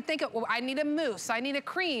 right, we think of, well, I need a mousse, I need a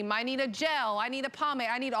cream, I need a gel, I need a pomade,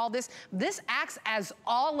 I need all this. This acts as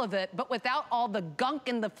all of it, but without all the gunk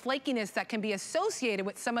and the flakiness that can be associated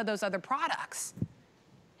with some of those other products.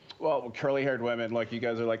 Well, curly-haired women, look, you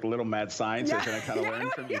guys are like little mad scientists, and I kind of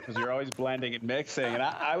learned from you because you're always blending and mixing. And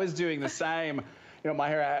I was doing the same. You know, my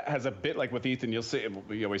hair has a bit, like with Ethan, you'll see,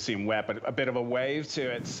 you always see him wet, but a bit of a wave to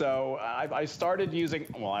it. So I started using,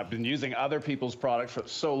 well, I've been using other people's products for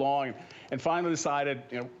so long, and finally decided,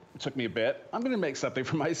 you know, it took me a bit, I'm gonna make something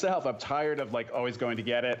for myself. I'm tired of like always going to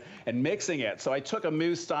get it and mixing it. So I took a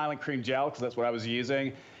mousse styling cream gel, because that's what I was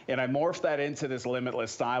using, and I morphed that into this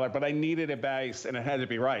limitless styler, but I needed a base, and it had to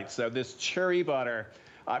be right. So this cherry butter,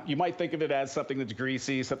 you might think of it as something that's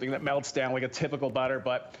greasy, something that melts down like a typical butter,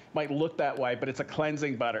 but might look that way, but it's a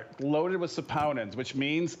cleansing butter loaded with saponins, which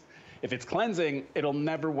means if it's cleansing, it'll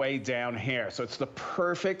never weigh down hair. So it's the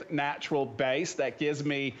perfect natural base that gives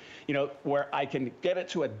me, you know, where I can get it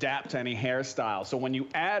to adapt to any hairstyle. So when you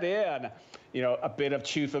add in, you know, a bit of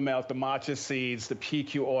chufa milk, the matcha seeds, the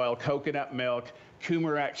PQ oil, coconut milk,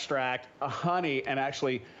 kumar extract, a honey, and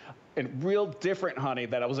actually a real different honey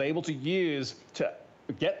that I was able to use to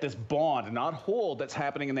get this bond, not hold, that's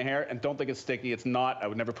happening in the hair. And don't think it's sticky. It's not. I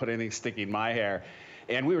would never put anything sticky in my hair.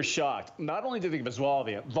 And we were shocked. Not only did it give us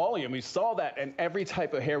volume, we saw that in every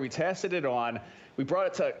type of hair we tested it on. We brought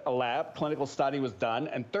it to a lab, clinical study was done,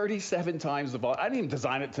 and 37 times the volume. I didn't even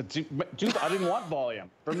design it to do I didn't want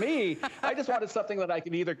volume. For me, I just wanted something that I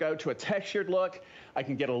could either go to a textured look, I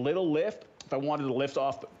can get a little lift, if I wanted to lift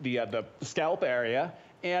off the scalp area,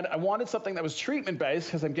 and I wanted something that was treatment-based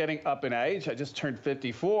because I'm getting up in age. I just turned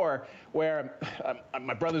 54, where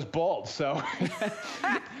my brother's bald, so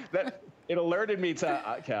that it alerted me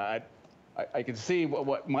to, okay, I can see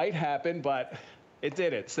what might happen, but it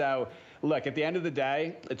didn't. So look, at the end of the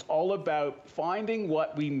day, it's all about finding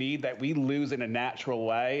what we need that we lose in a natural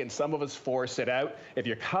way, and some of us force it out. If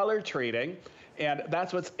you're color treating, and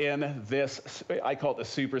that's what's in this, I call it the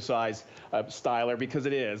supersize styler, because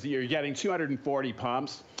it is. You're getting 240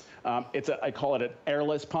 pumps. I call it an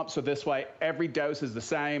airless pump, so this way every dose is the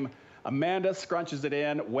same. Amanda scrunches it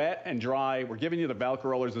in, wet and dry. We're giving you the Velcro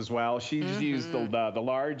rollers as well. She's used the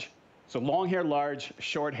large. So long hair, large,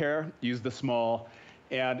 short hair, use the small.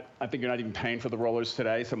 And I think you're not even paying for the rollers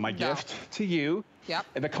today, so my gift to you. Yep.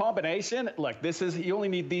 And the combination, look, you only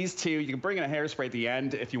need these two. You can bring in a hairspray at the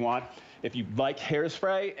end if you want. If you like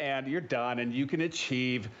hairspray, and you're done, and you can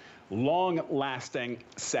achieve long-lasting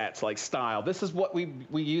sets like style. This is what we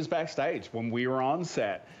use backstage when we were on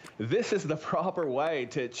set. This is the proper way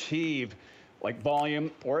to achieve like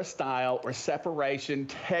volume or a style or separation,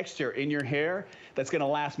 texture in your hair that's gonna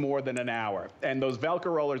last more than an hour. And those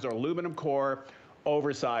Velcro rollers are aluminum core,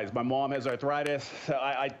 oversized. My mom has arthritis, so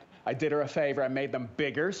I did her a favor. I made them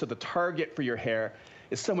bigger, so the target for your hair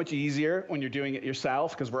is so much easier when you're doing it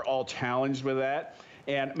yourself, because we're all challenged with that,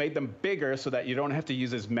 and made them bigger so that you don't have to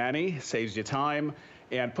use as many, saves you time,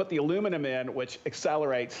 and put the aluminum in, which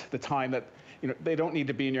accelerates the time that, you know, they don't need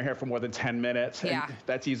to be in your hair for more than 10 minutes. Yeah. And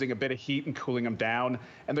that's using a bit of heat and cooling them down,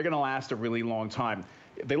 and they're gonna last a really long time.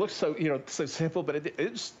 They look so, you know, so simple, but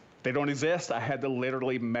they don't exist. I had to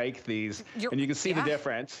literally make these, and you can see the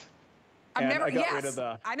difference. I got rid of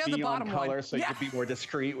the neon color so you could be more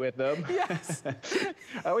discreet with them. Yes.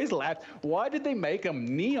 I always laugh. Why did they make them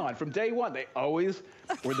neon from day one? They always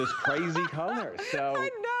were this crazy color. So I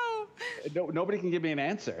know. Nobody can give me an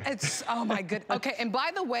answer. It's, oh my goodness. Okay, and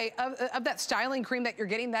by the way, of that styling cream that you're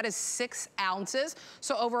getting, that is 6 ounces.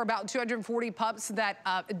 So over about 240 pups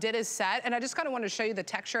that did a set. And I just kind of wanted to show you the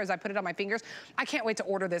texture as I put it on my fingers. I can't wait to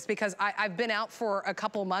order this because I've been out for a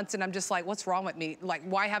couple months and I'm just like, what's wrong with me? Like,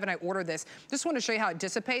 why haven't I ordered this? Just want to show you how it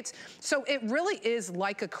dissipates. So it really is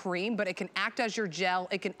like a cream, but it can act as your gel.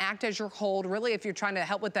 It can act as your hold. Really, if you're trying to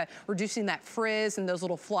help with that, reducing that frizz and those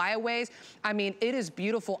little flyaways. I mean, it is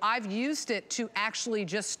beautiful. I've used it to actually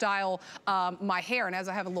just style my hair. And as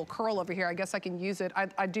I have a little curl over here, I guess I can use it.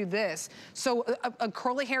 I do this. So a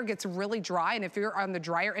curly hair gets really dry. And if you're on the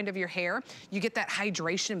drier end of your hair, you get that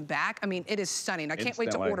hydration back. I mean, it is stunning. I can't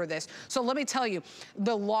wait to order this. So let me tell you,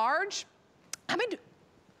 the large, how many?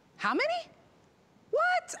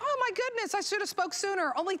 What? Oh my goodness, I should have spoke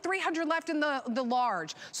sooner. Only 300 left in the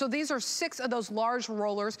large. So these are 6 of those large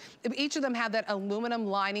rollers. Each of them have that aluminum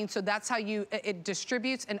lining, so that's how it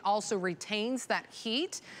distributes and also retains that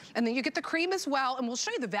heat. And then you get the cream as well, and we'll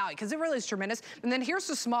show you the value because it really is tremendous. And then here's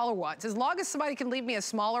the smaller ones. As long as somebody can leave me a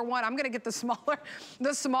smaller one, I'm gonna get the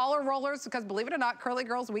smaller rollers because believe it or not, curly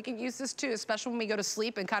girls, we can use this too, especially when we go to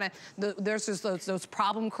sleep and kind of, there's just those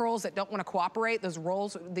problem curls that don't wanna cooperate. These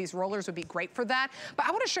rollers would be great for that. But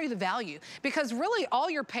I want to show you the value because really all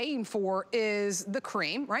you're paying for is the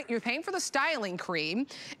cream, right? You're paying for the styling cream,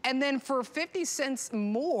 and then for 50 cents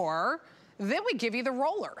more, then we give you the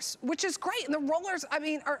rollers, which is great. And the rollers, I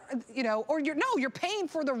mean, are, you know, or you're paying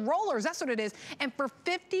for the rollers, that's what it is. And for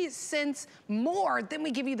 50 cents more, then we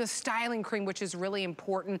give you the styling cream, which is really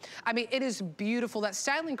important. I mean, it is beautiful. That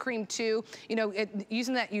styling cream too, you know,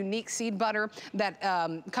 using that unique seed butter that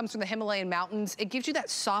comes from the Himalayan mountains, it gives you that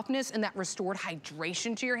softness and that restored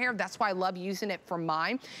hydration to your hair. That's why I love using it for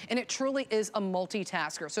mine. And it truly is a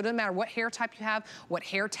multitasker. So it doesn't matter what hair type you have, what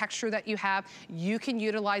hair texture that you have, you can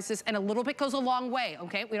utilize this, and a little bit goes a long way,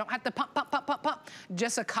 okay? We don't have to pump, pump, pump, pump, pump.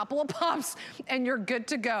 Just a couple of pumps and you're good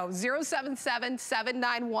to go.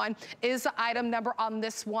 077791 is the item number on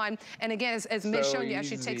this one. And again, as Midge showed you, as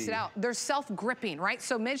she takes it out, they're self-gripping, right?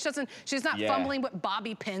 So Midge she's not fumbling with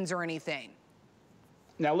bobby pins or anything.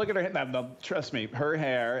 Now look at her, now, trust me, her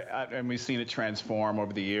hair, and we've seen it transform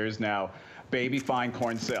over the years now, baby fine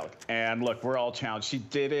corn silk. And look, we're all challenged. She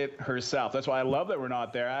did it herself. That's why I love that we're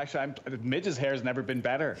not there. Actually, Midge's hair has never been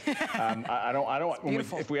better. I don't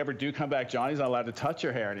if we ever do come back, Johnny's not allowed to touch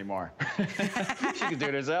her hair anymore. She can do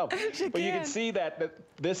it herself. But you can see that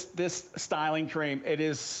this styling cream, it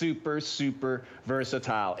is super, super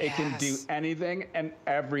versatile. It can do anything and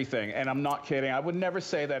everything. And I'm not kidding. I would never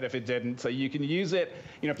say that if it didn't. So you can use it,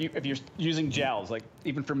 you know, if you're using gels, like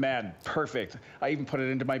even for men, perfect. I even put it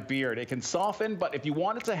into my beard. It can soften, but if you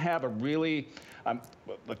want it to have a really,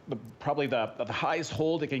 probably the highest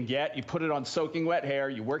hold it can get, you put it on soaking wet hair,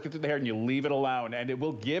 you work it through the hair, and you leave it alone, and it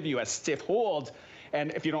will give you a stiff hold.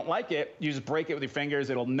 And if you don't like it, you just break it with your fingers.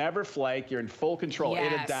 It'll never flake. You're in full control.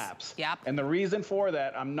 It adapts. Yep. And the reason for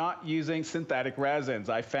that, I'm not using synthetic resins.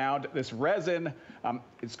 I found this resin,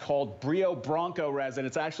 it's called Brio Bronco resin.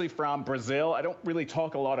 It's actually from Brazil. I don't really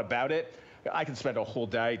talk a lot about it. I can spend a whole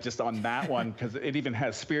day just on that one because it even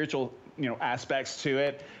has spiritual, you know, aspects to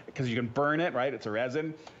it because you can burn it, right? It's a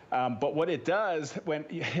resin. But what it does when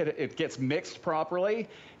it gets mixed properly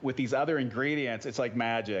with these other ingredients, it's like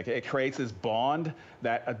magic. It creates this bond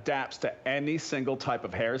that adapts to any single type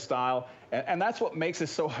of hairstyle. And that's what makes it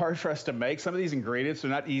so hard for us to make. Some of these ingredients are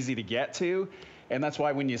not easy to get to. And that's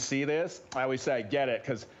why when you see this, I always say, get it,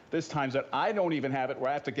 because there's times that I don't even have it where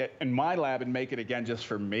I have to get in my lab and make it again just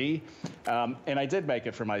for me. And I did make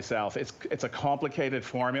it for myself. It's a complicated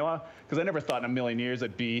formula, because I never thought in a million years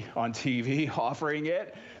I'd be on TV offering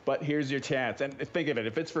it. But here's your chance. And think of it,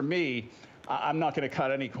 if it's for me, I'm not going to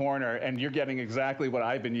cut any corner, and you're getting exactly what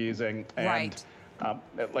I've been using. And, right.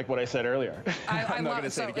 Like what I said earlier. I love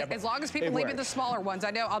it. So again, as long as people leave me the smaller ones,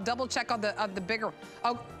 I know I'll double check on the bigger.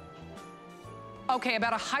 Oh. Okay,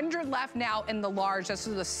 about 100 left now in the large. This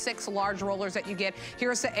is the 6 large rollers that you get.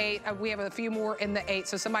 Here's the 8. We have a few more in the 8,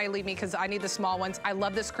 so somebody leave me because I need the small ones. I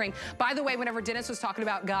love this cream. By the way, whenever Dennis was talking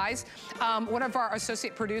about guys, one of our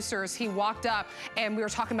associate producers, he walked up and we were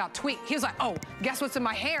talking about tweet. He was like, oh, guess what's in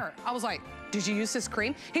my hair? I was like, did you use this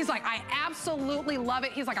cream? He's like, I absolutely love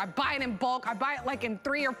it. He's like, I buy it in bulk. I buy it like in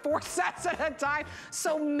 3 or 4 sets at a time.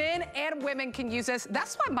 So men and women can use this.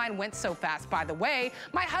 That's why mine went so fast, by the way.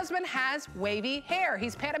 My husband has wavy hair.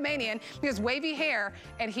 He's Panamanian. He has wavy hair,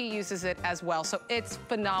 and he uses it as well. So it's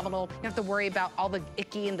phenomenal. You don't have to worry about all the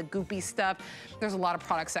icky and the goopy stuff. There's a lot of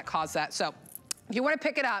products that cause that. So if you want to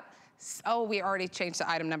pick it up, oh, we already changed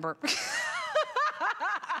the item number.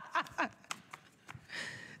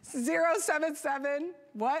 077,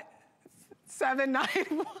 what?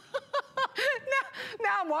 791.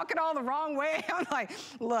 Now I'm walking all the wrong way. I'm like,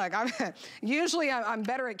 look, usually I'm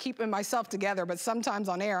better at keeping myself together, but sometimes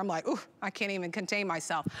on air, I'm like, ooh, I can't even contain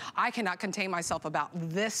myself. I cannot contain myself about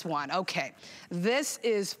this one. Okay, this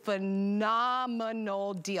is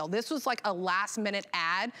phenomenal deal. This was like a last minute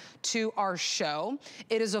ad to our show.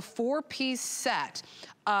 It is a 4-piece set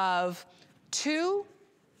of 2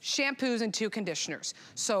 shampoos and 2 conditioners.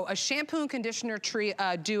 So a shampoo and conditioner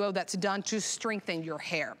duo that's done to strengthen your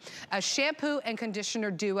hair. A shampoo and conditioner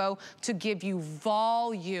duo to give you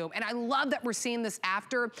volume. And I love that we're seeing this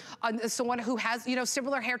after someone who has, you know,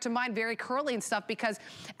 similar hair to mine, very curly and stuff, because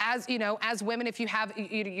as, you know, as women, if you have a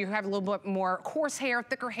little bit more coarse hair,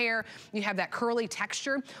 thicker hair, you have that curly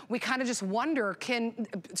texture, we kind of just wonder, can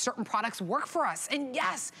certain products work for us? And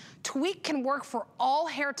yes, Tweak can work for all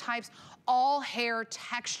hair types, all hair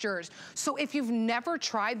textures. So if you've never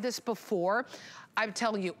tried this before, I'm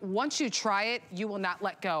telling you, once you try it, you will not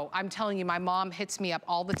let go. I'm telling you, my mom hits me up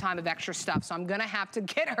all the time of extra stuff, so I'm gonna have to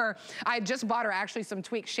get her. I just bought her actually some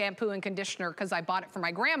Tweak shampoo and conditioner because I bought it for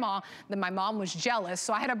my grandma, then my mom was jealous,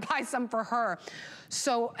 so I had to buy some for her.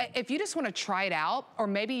 So if you just wanna try it out, or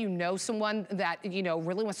maybe you know someone that, you know,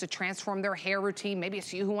 really wants to transform their hair routine, maybe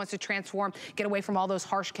it's you who wants to transform, get away from all those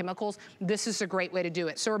harsh chemicals, this is a great way to do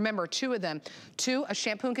it. So remember, 2 of them. 2, a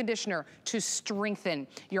shampoo and conditioner to strengthen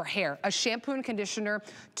your hair. A shampoo and conditioner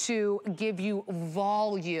to give you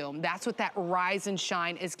volume. That's what that Rise and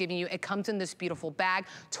Shine is giving you. It comes in this beautiful bag,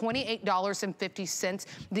 $28.50.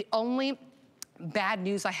 The only bad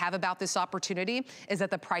news I have about this opportunity is that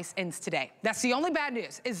the price ends today. That's the only bad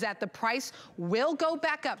news, is that the price will go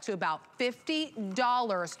back up to about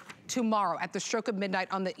 $50 tomorrow at the stroke of midnight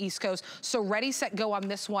on the East Coast. So ready, set, go on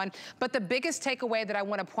this one. But the biggest takeaway that I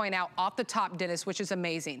want to point out off the top, Dennis, which is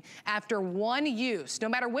amazing, after one use, no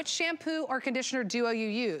matter which shampoo or conditioner duo you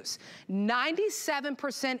use,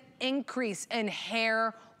 97% increase in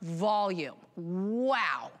hair volume.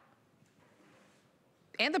 Wow.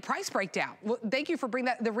 And the price breakdown. Well, thank you for bringing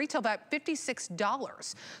that, the retail at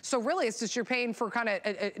 $56. So really, it's just you're paying for kind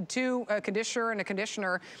of 2 conditioner and a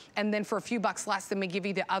conditioner, and then for a few bucks less than we give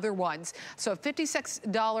you the other ones. So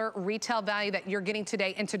 $56 retail value that you're getting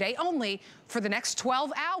today, and today only for the next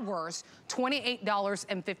 12 hours,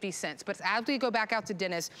 $28.50. But as we go back out to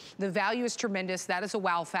Dennis, the value is tremendous. That is a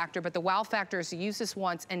wow factor, but the wow factor is to use this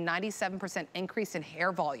once and 97% increase in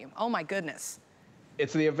hair volume. Oh my goodness.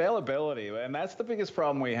 It's the availability, and that's the biggest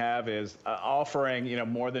problem we have is offering, you know,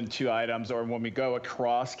 more than 2 items, or when we go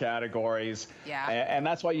across categories. Yeah. And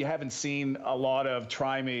that's why you haven't seen a lot of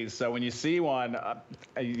try-me's. So when you see one,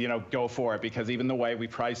 you know, go for it, because even the way we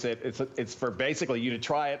price it, it's for basically you to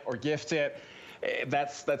try it or gift it.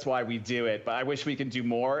 That's why we do it. But I wish we could do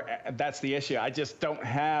more. That's the issue. I just don't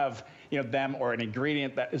have, you know, them or an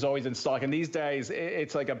ingredient that is always in stock. And these days,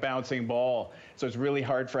 it's like a bouncing ball. So it's really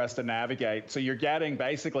hard for us to navigate. So you're getting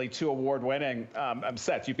basically 2 award-winning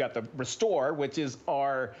sets. You've got the Restore, which is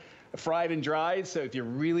our fried and dried. So if you're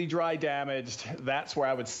really dry damaged, that's where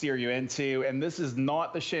I would steer you into. And this is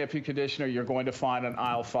not the shampoo conditioner you're going to find on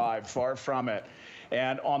aisle 5, far from it.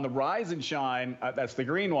 And on the Rise and Shine, that's the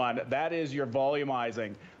green one, that is your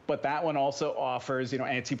volumizing. But that one also offers, you know,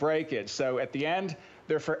 anti-breakage. So at the end,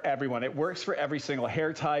 they're for everyone. It works for every single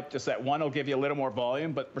hair type, just that one will give you a little more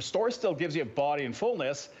volume, but Restore still gives you body and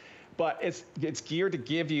fullness, but it's geared to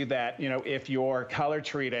give you that, you know, if you're color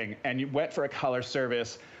treating and you went for a color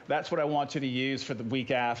service, that's what I want you to use for the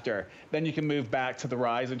week after. Then you can move back to the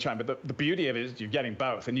Rise and Shine. But the beauty of it is you're getting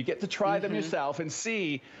both, and you get to try them yourself and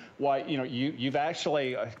see why, you know, you've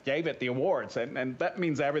actually gave it the awards, and that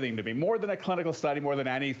means everything to me. More than a clinical study, more than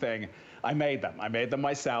anything, I made them. I made them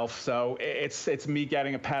myself. So it's me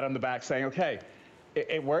getting a pat on the back saying, okay,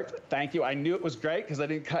 it worked. Thank you. I knew it was great because I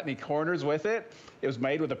didn't cut any corners with it. It was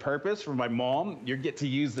made with a purpose for my mom. You get to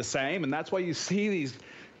use the same, and that's why you see these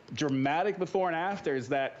dramatic before and afters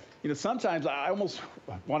that, you know, sometimes I almost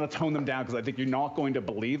want to tone them down because I think you're not going to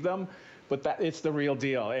believe them, but that it's the real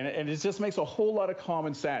deal. And it just makes a whole lot of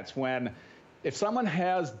common sense when, if someone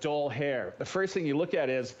has dull hair, the first thing you look at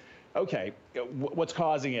is, okay, what's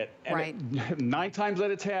causing it? And right. 9 times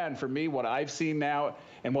out of 10, for me, what I've seen now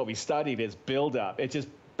and what we studied is buildup. It's just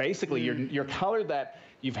basically your color that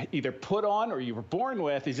you've either put on or you were born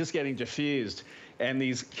with is just getting diffused. And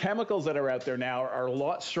these chemicals that are out there now are a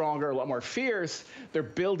lot stronger, a lot more fierce. They're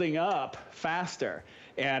building up faster,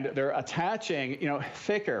 and they're attaching, you know,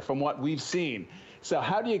 thicker from what we've seen. So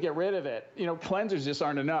how do you get rid of it? You know, cleansers just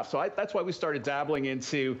aren't enough. So that's why we started dabbling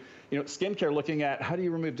into, you know, skincare, looking at how do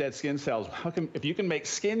you remove dead skin cells? If you can make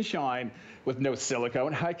skin shine with no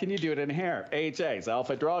silicone, how can you do it in hair? AHAs,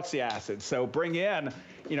 alpha hydroxy acid. So bring in,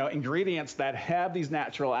 you know, ingredients that have these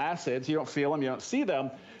natural acids. You don't feel them, you don't see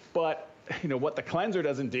them, but you know what the cleanser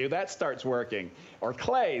doesn't do, that starts working. Or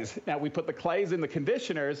clays. Now we put the clays in the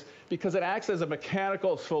conditioners because it acts as a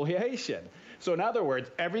mechanical exfoliation. So in other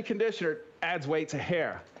words, every conditioner adds weight to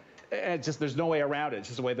hair. And just there's no way around it. It's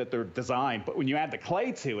just the way that they're designed. But when you add the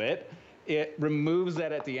clay to it, it removes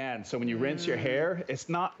that at the end. So when you rinse your hair, it's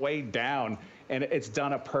not weighed down, and it's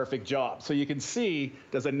done a perfect job. So you can see,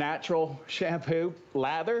 does a natural shampoo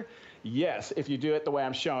lather? Yes, if you do it the way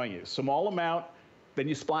I'm showing you. Small amount, then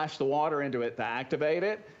you splash the water into it to activate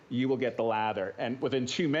it, you will get the lather. And within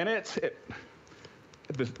 2 minutes,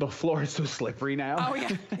 the floor is so slippery now. Oh, yeah,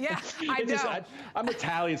 yeah, I know. I'm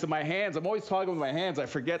Italian, so my hands, I'm always talking with my hands. I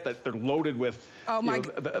forget that they're loaded with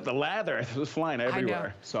the lather. It was flying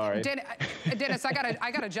everywhere. Sorry. Dennis, I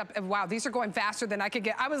gotta jump. Wow, these are going faster than I could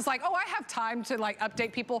get. I was like, oh, I have time to like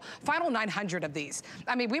update people. Final 900 of these.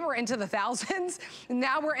 I mean, we were into the thousands.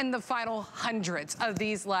 Now we're in the final hundreds of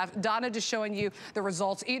these left. Donna just showing you the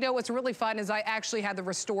results. You know, what's really fun is I actually had the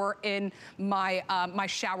Restore in my my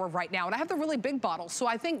shower right now, and I have the really big bottles. So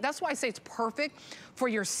I think that's why I say it's perfect for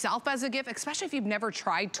yourself as a gift, especially if you've never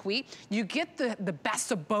tried Tweet. You get the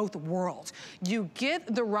best of both worlds. You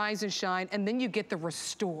get the Rise and Shine, and then you get the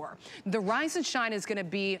Restore. The Rise and Shine is gonna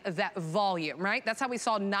be that volume, right? That's how we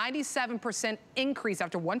saw 97% increase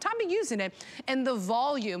after one time of using it, and the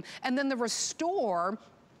volume. And then the Restore,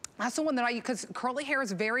 that's the one that I use, because curly hair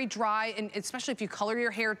is very dry, and especially if you color your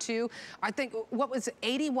hair too. I think, what was it,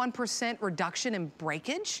 81% reduction in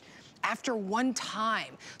breakage after one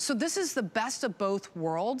time. So this is the best of both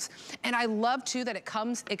worlds. And I love too that it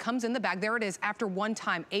comes in the bag. There it is, after one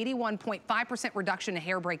time, 81.5% reduction in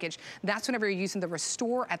hair breakage. That's whenever you're using the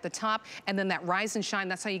Restore at the top, and then that Rise and Shine,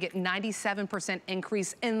 that's how you get 97%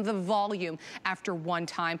 increase in the volume after one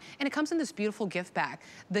time. And it comes in this beautiful gift bag.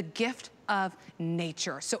 The gift of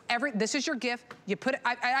nature. So this is your gift. You put it,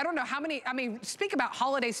 I don't know how many, I mean, speak about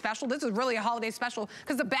holiday special. This is really a holiday special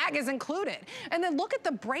because the bag is included. And then look at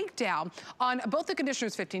the breakdown on both the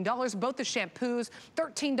conditioners, $15, both the shampoos,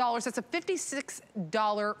 $13. That's a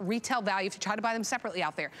 $56 retail value if you try to buy them separately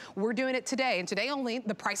out there. We're doing it today, and today only.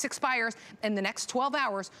 The price expires in the next 12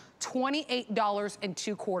 hours,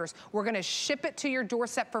 $28.25. We're gonna ship it to your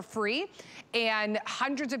doorstep for free, and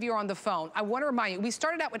hundreds of you are on the phone. I wanna remind you, we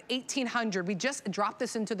started out with 1,800. We just dropped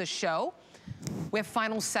this into the show. We have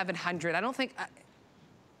final 700. I don't think,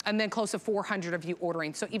 and then close to 400 of you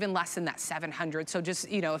ordering, so even less than that, 700. So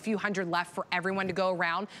just, you know, a few hundred left for everyone to go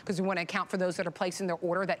around, because we want to account for those that are placing their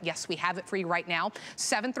order that, yes, we have it for you right now.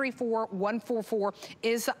 734144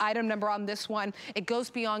 is the item number on this one. It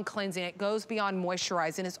goes beyond cleansing, it goes beyond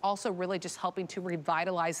moisturizing. It's also really just helping to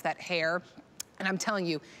revitalize that hair. And I'm telling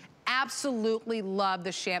you, absolutely love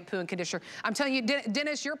the shampoo and conditioner. I'm telling you,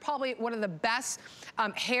 Dennis, you're probably one of the best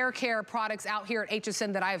hair care products out here at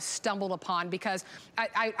HSN that I have stumbled upon, because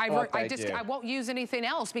I won't use anything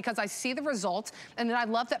else because I see the results, and then I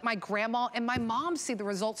love that my grandma and my mom see the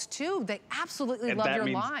results too. They absolutely love your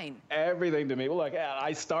line. Everything to me. Well, look,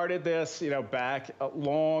 I started this, you know, back a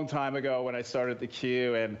long time ago when I started the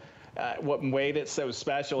Q, and what made it so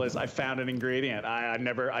special is I found an ingredient.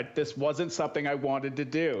 This wasn't something I wanted to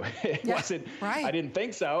do. It wasn't, right. I didn't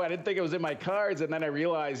think so. I didn't think it was in my cards. And then I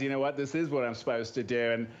realized, you know what, this is what I'm supposed to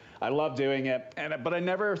do. And I love doing it. But I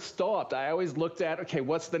never stopped. I always looked at, okay,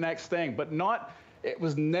 what's the next thing? But it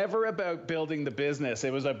was never about building the business.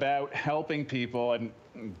 It was about helping people. And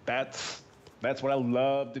that's what I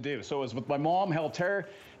love to do. So it was with my mom, helped her.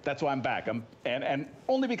 That's why I'm back. And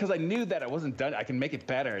only because I knew that I wasn't done. I can make it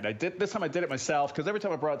better. And this time I did it myself, because every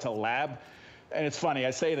time I brought it to a lab, and it's funny, I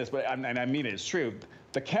say this, but and I mean it, it's true.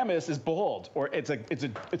 The chemist is bold, or it's a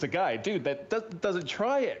guy, dude, that doesn't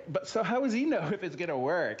try it. But so how does he know if it's gonna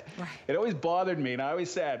work? Right. It always bothered me, and I always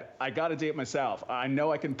said, I gotta do it myself. I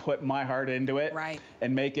know I can put my heart into it, right,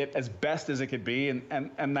 and make it as best as it could be,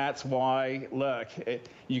 and that's why, look,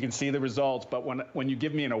 you can see the results, but when you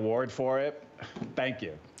give me an award for it, thank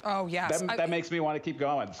you. Oh, yes. That makes me want to keep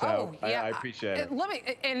going, so I appreciate it.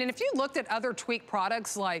 And if you looked at other Tweak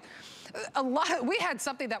products, like we had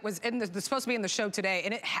something that was supposed to be in the show today,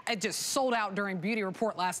 and it just sold out during Beauty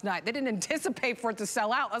Report last night. They didn't anticipate for it to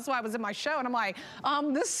sell out. That's why I was in my show, and I'm like,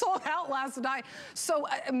 this sold out last night. So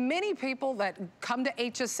many people that come to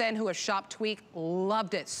HSN who have shopped Tweak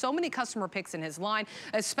loved it. So many customer picks in his line,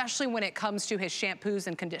 especially when it comes to his shampoos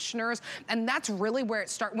and conditioners, and that's really where it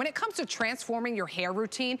starts. When it comes to transforming your hair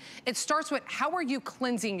routine, routine, it starts with how are you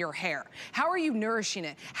cleansing your hair? How are you nourishing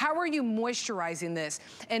it? How are you moisturizing this?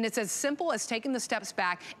 And it's as simple as taking the steps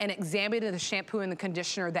back and examining the shampoo and the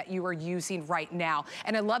conditioner that you are using right now.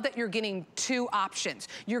 And I love that you're getting two options.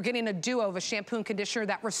 You're getting a duo of a shampoo and conditioner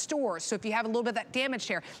that restores. So if you have a little bit of that damaged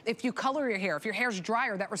hair, if you color your hair, if your hair's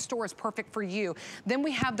drier, that Restore is perfect for you. Then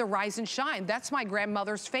we have the Rise and Shine. That's my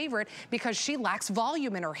grandmother's favorite because she lacks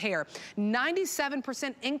volume in her hair.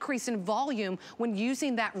 97% increase in volume when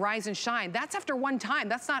using that Rise and Shine. That's after one time.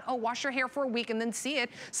 That's not, oh, wash your hair for a week and then see it.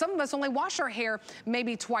 Some of us only wash our hair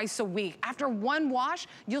maybe twice a week. After one wash,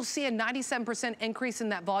 you'll see a 97% increase in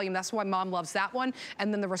that volume. That's why Mom loves that one.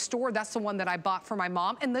 And then the Restore, that's the one that I bought for my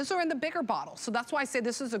mom. And those are in the bigger bottle. So that's why I say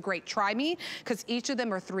this is a great try me, because each of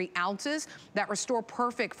them are 3 ounces. That Restore,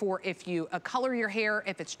 perfect for if you color your hair,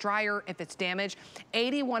 if it's drier, if it's damaged.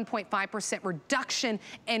 81.5% reduction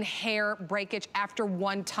in hair breakage after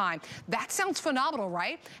one time. That sounds phenomenal,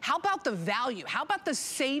 right? How about the value? How about the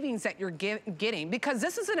savings that you're getting? Because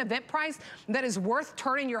this is an event price that is worth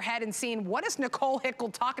turning your head and seeing, what is Nicole Hickle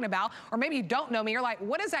talking about? Or maybe you don't know me, you're like,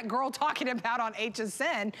 what is that girl talking about on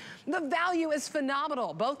HSN? The value is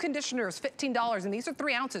phenomenal. Both conditioners, $15, and these are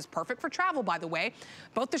 3 ounces. Perfect for travel, by the way.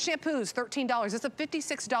 Both the shampoos, $13. It's a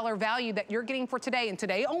 $56 value that you're getting for today, and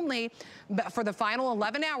today only, for the final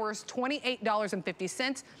 11 hours,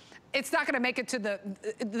 $28.50. It's not gonna make it to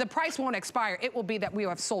the price won't expire. It will be that we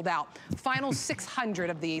have sold out. Final 600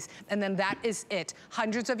 of these, and then that is it.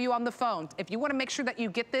 Hundreds of you on the phone. If you wanna make sure that you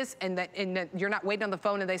get this and that you're not waiting on the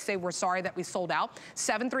phone and they say, we're sorry that we sold out,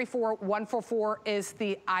 734-144 is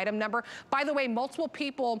the item number. By the way, multiple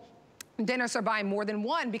people, Dennis, are buying more than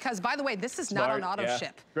one because, by the way, this is not on auto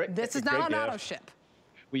ship. This is not on auto ship.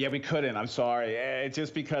 Yeah, we couldn't. I'm sorry. It's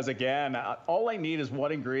just because, again, all I need is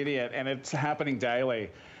one ingredient, and it's happening daily.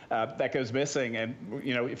 That goes missing. And,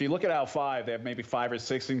 you know, if you look at Aisle 5, they have maybe 5 or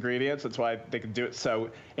 6 ingredients. That's why they can do it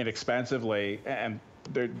so inexpensively. And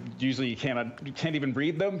they're usually you can't even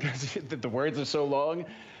read them because the words are so long.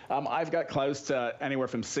 I've got close to anywhere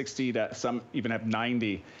from 60 to some even have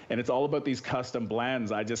 90. And it's all about these custom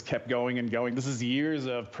blends. I just kept going and going. This is years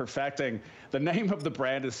of perfecting. The name of the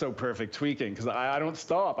brand is so perfect, tweaking, because I don't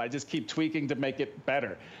stop. I just keep tweaking to make it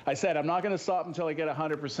better. I said, I'm not going to stop until I get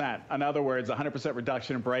 100%. In other words, 100%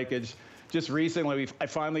 reduction in breakage. Just recently, I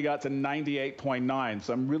finally got to 98.9,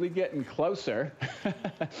 so I'm really getting closer.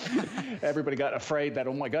 Everybody got afraid that,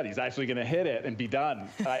 oh my God, he's actually going to hit it and be done.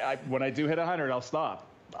 When I do hit 100, I'll stop.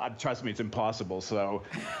 Trust me, it's impossible. So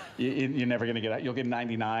you're never going to get it. You'll get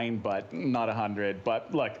 99, but not 100.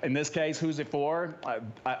 But look, in this case, who's it for?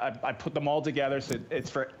 I put them all together, so it's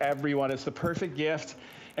for everyone. It's the perfect gift.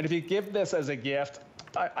 And if you give this as a gift,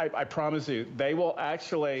 I promise you, they will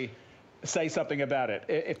actually say something about it.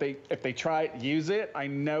 If they try it, use it. I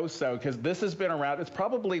know so, because this has been around. It's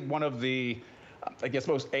probably one of the, I guess,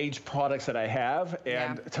 most aged products that I have.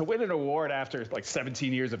 And to win an award after like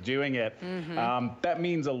 17 years of doing it, that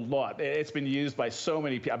means a lot. It's been used by so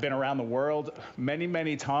many people. I've been around the world many,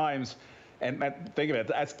 many times. And think of it,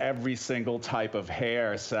 that's every single type of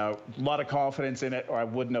hair. So a lot of confidence in it, or I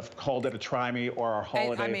wouldn't have called it a try me or our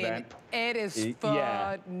holiday event. It is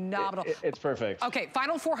phenomenal. It's perfect. Okay,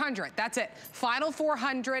 final 400, that's it. Final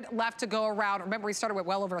 400 left to go around. Remember, we started with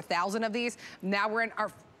well over 1,000 of these. Now we're in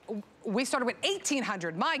our, we started with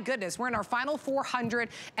 1,800. My goodness, we're in our final 400,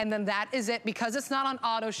 and then that is it. Because it's not on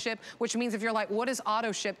auto ship, which means if you're like, what is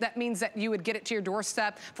auto ship? That means that you would get it to your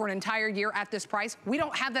doorstep for an entire year at this price. We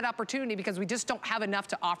don't have that opportunity because we just don't have enough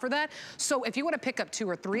to offer that. So if you want to pick up 2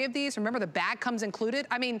 or 3 of these, remember the bag comes included.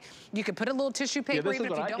 I mean, you could put a little tissue paper even if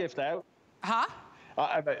you don't. This is what I gift out. Huh?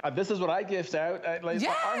 This is what I gift out. Our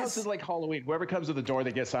house is like Halloween. Whoever comes to the door,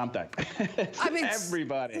 they get something. I mean,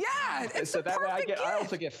 everybody. Yeah, it's so that way I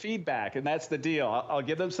also get feedback, and that's the deal. I'll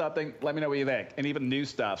give them something. Let me know what you think, and even new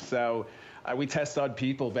stuff. So we test on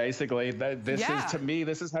people, basically. This is, to me,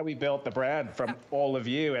 this is how we built the brand from all of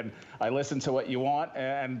you, and I listen to what you want,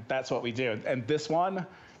 and that's what we do. And this one,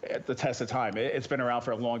 the test of time. It's been around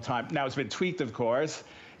for a long time. Now it's been tweaked, of course.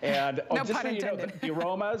 And no just so you know, the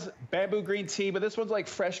aromas, bamboo green tea, but this one's like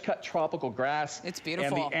fresh cut tropical grass. It's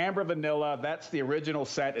beautiful. And the amber vanilla, that's the original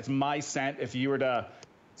scent. It's my scent. If you were to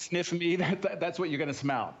sniff me, that's what you're going to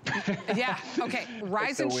smell. Yeah, okay.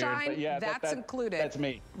 Rise and Shine, that's included. That's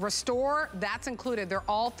me. Restore, that's included. They're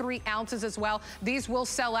all 3 ounces as well. These will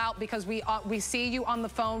sell out because we see you on the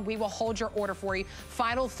phone. We will hold your order for you.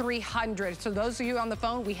 Final 300. So those of you on the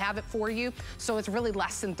phone, we have it for you. So it's really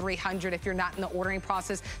less than 300 if you're not in the ordering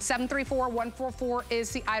process. 734-144 is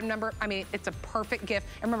the item number. I mean, it's a perfect gift.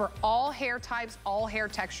 And remember, all hair types, all hair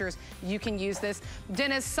textures, you can use this.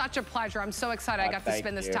 Dennis, such a pleasure. I'm so excited I got to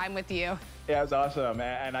spend this this time with you. Yeah, it was awesome.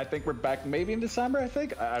 And I think we're back maybe in December, I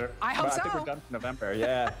think. I hope so. I think we're done in November,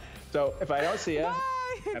 yeah. So if I don't see you, bye.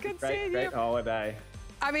 have a Good great holiday.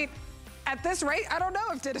 I mean, at this rate, I don't know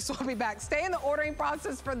if Dennis will be back. Stay in the ordering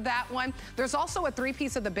process for that one. There's also a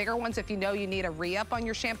 3-piece of the bigger ones if you know you need a re-up on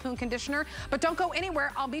your shampoo and conditioner. But don't go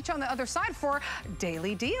anywhere. I'll meet you on the other side for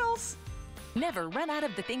daily deals. Never run out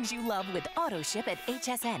of the things you love with AutoShip at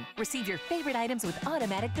HSN. Receive your favorite items with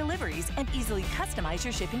automatic deliveries and easily customize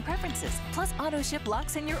your shipping preferences. Plus, AutoShip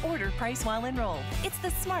locks in your order price while enrolled. It's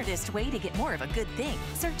the smartest way to get more of a good thing.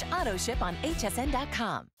 Search AutoShip on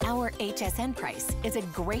hsn.com. Our HSN price is a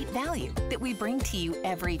great value that we bring to you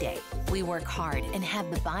every day. We work hard and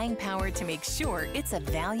have the buying power to make sure it's a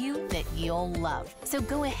value that you'll love. So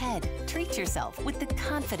go ahead, treat yourself with the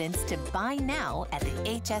confidence to buy now at the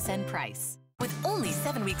HSN price. With only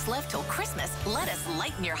 7 weeks left till Christmas, let us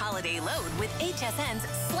lighten your holiday load with HSN's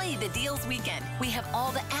Slay the Deals Weekend. We have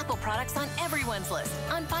all the Apple products on everyone's list,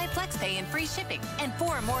 on 5 FlexPay and free shipping, and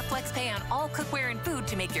 4 more FlexPay on all cookware and food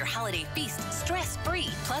to make your holiday feast stress-free.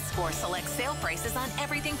 Plus 4 select sale prices on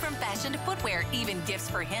everything from fashion to footwear, even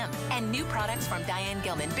gifts for him. And new products from Diane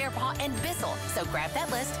Gilman, Bear Paw, and Bissell. So grab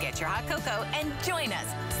that list, get your hot cocoa, and join us.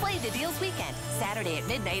 Slay the Deals Weekend, Saturday at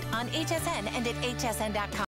midnight on HSN and at hsn.com.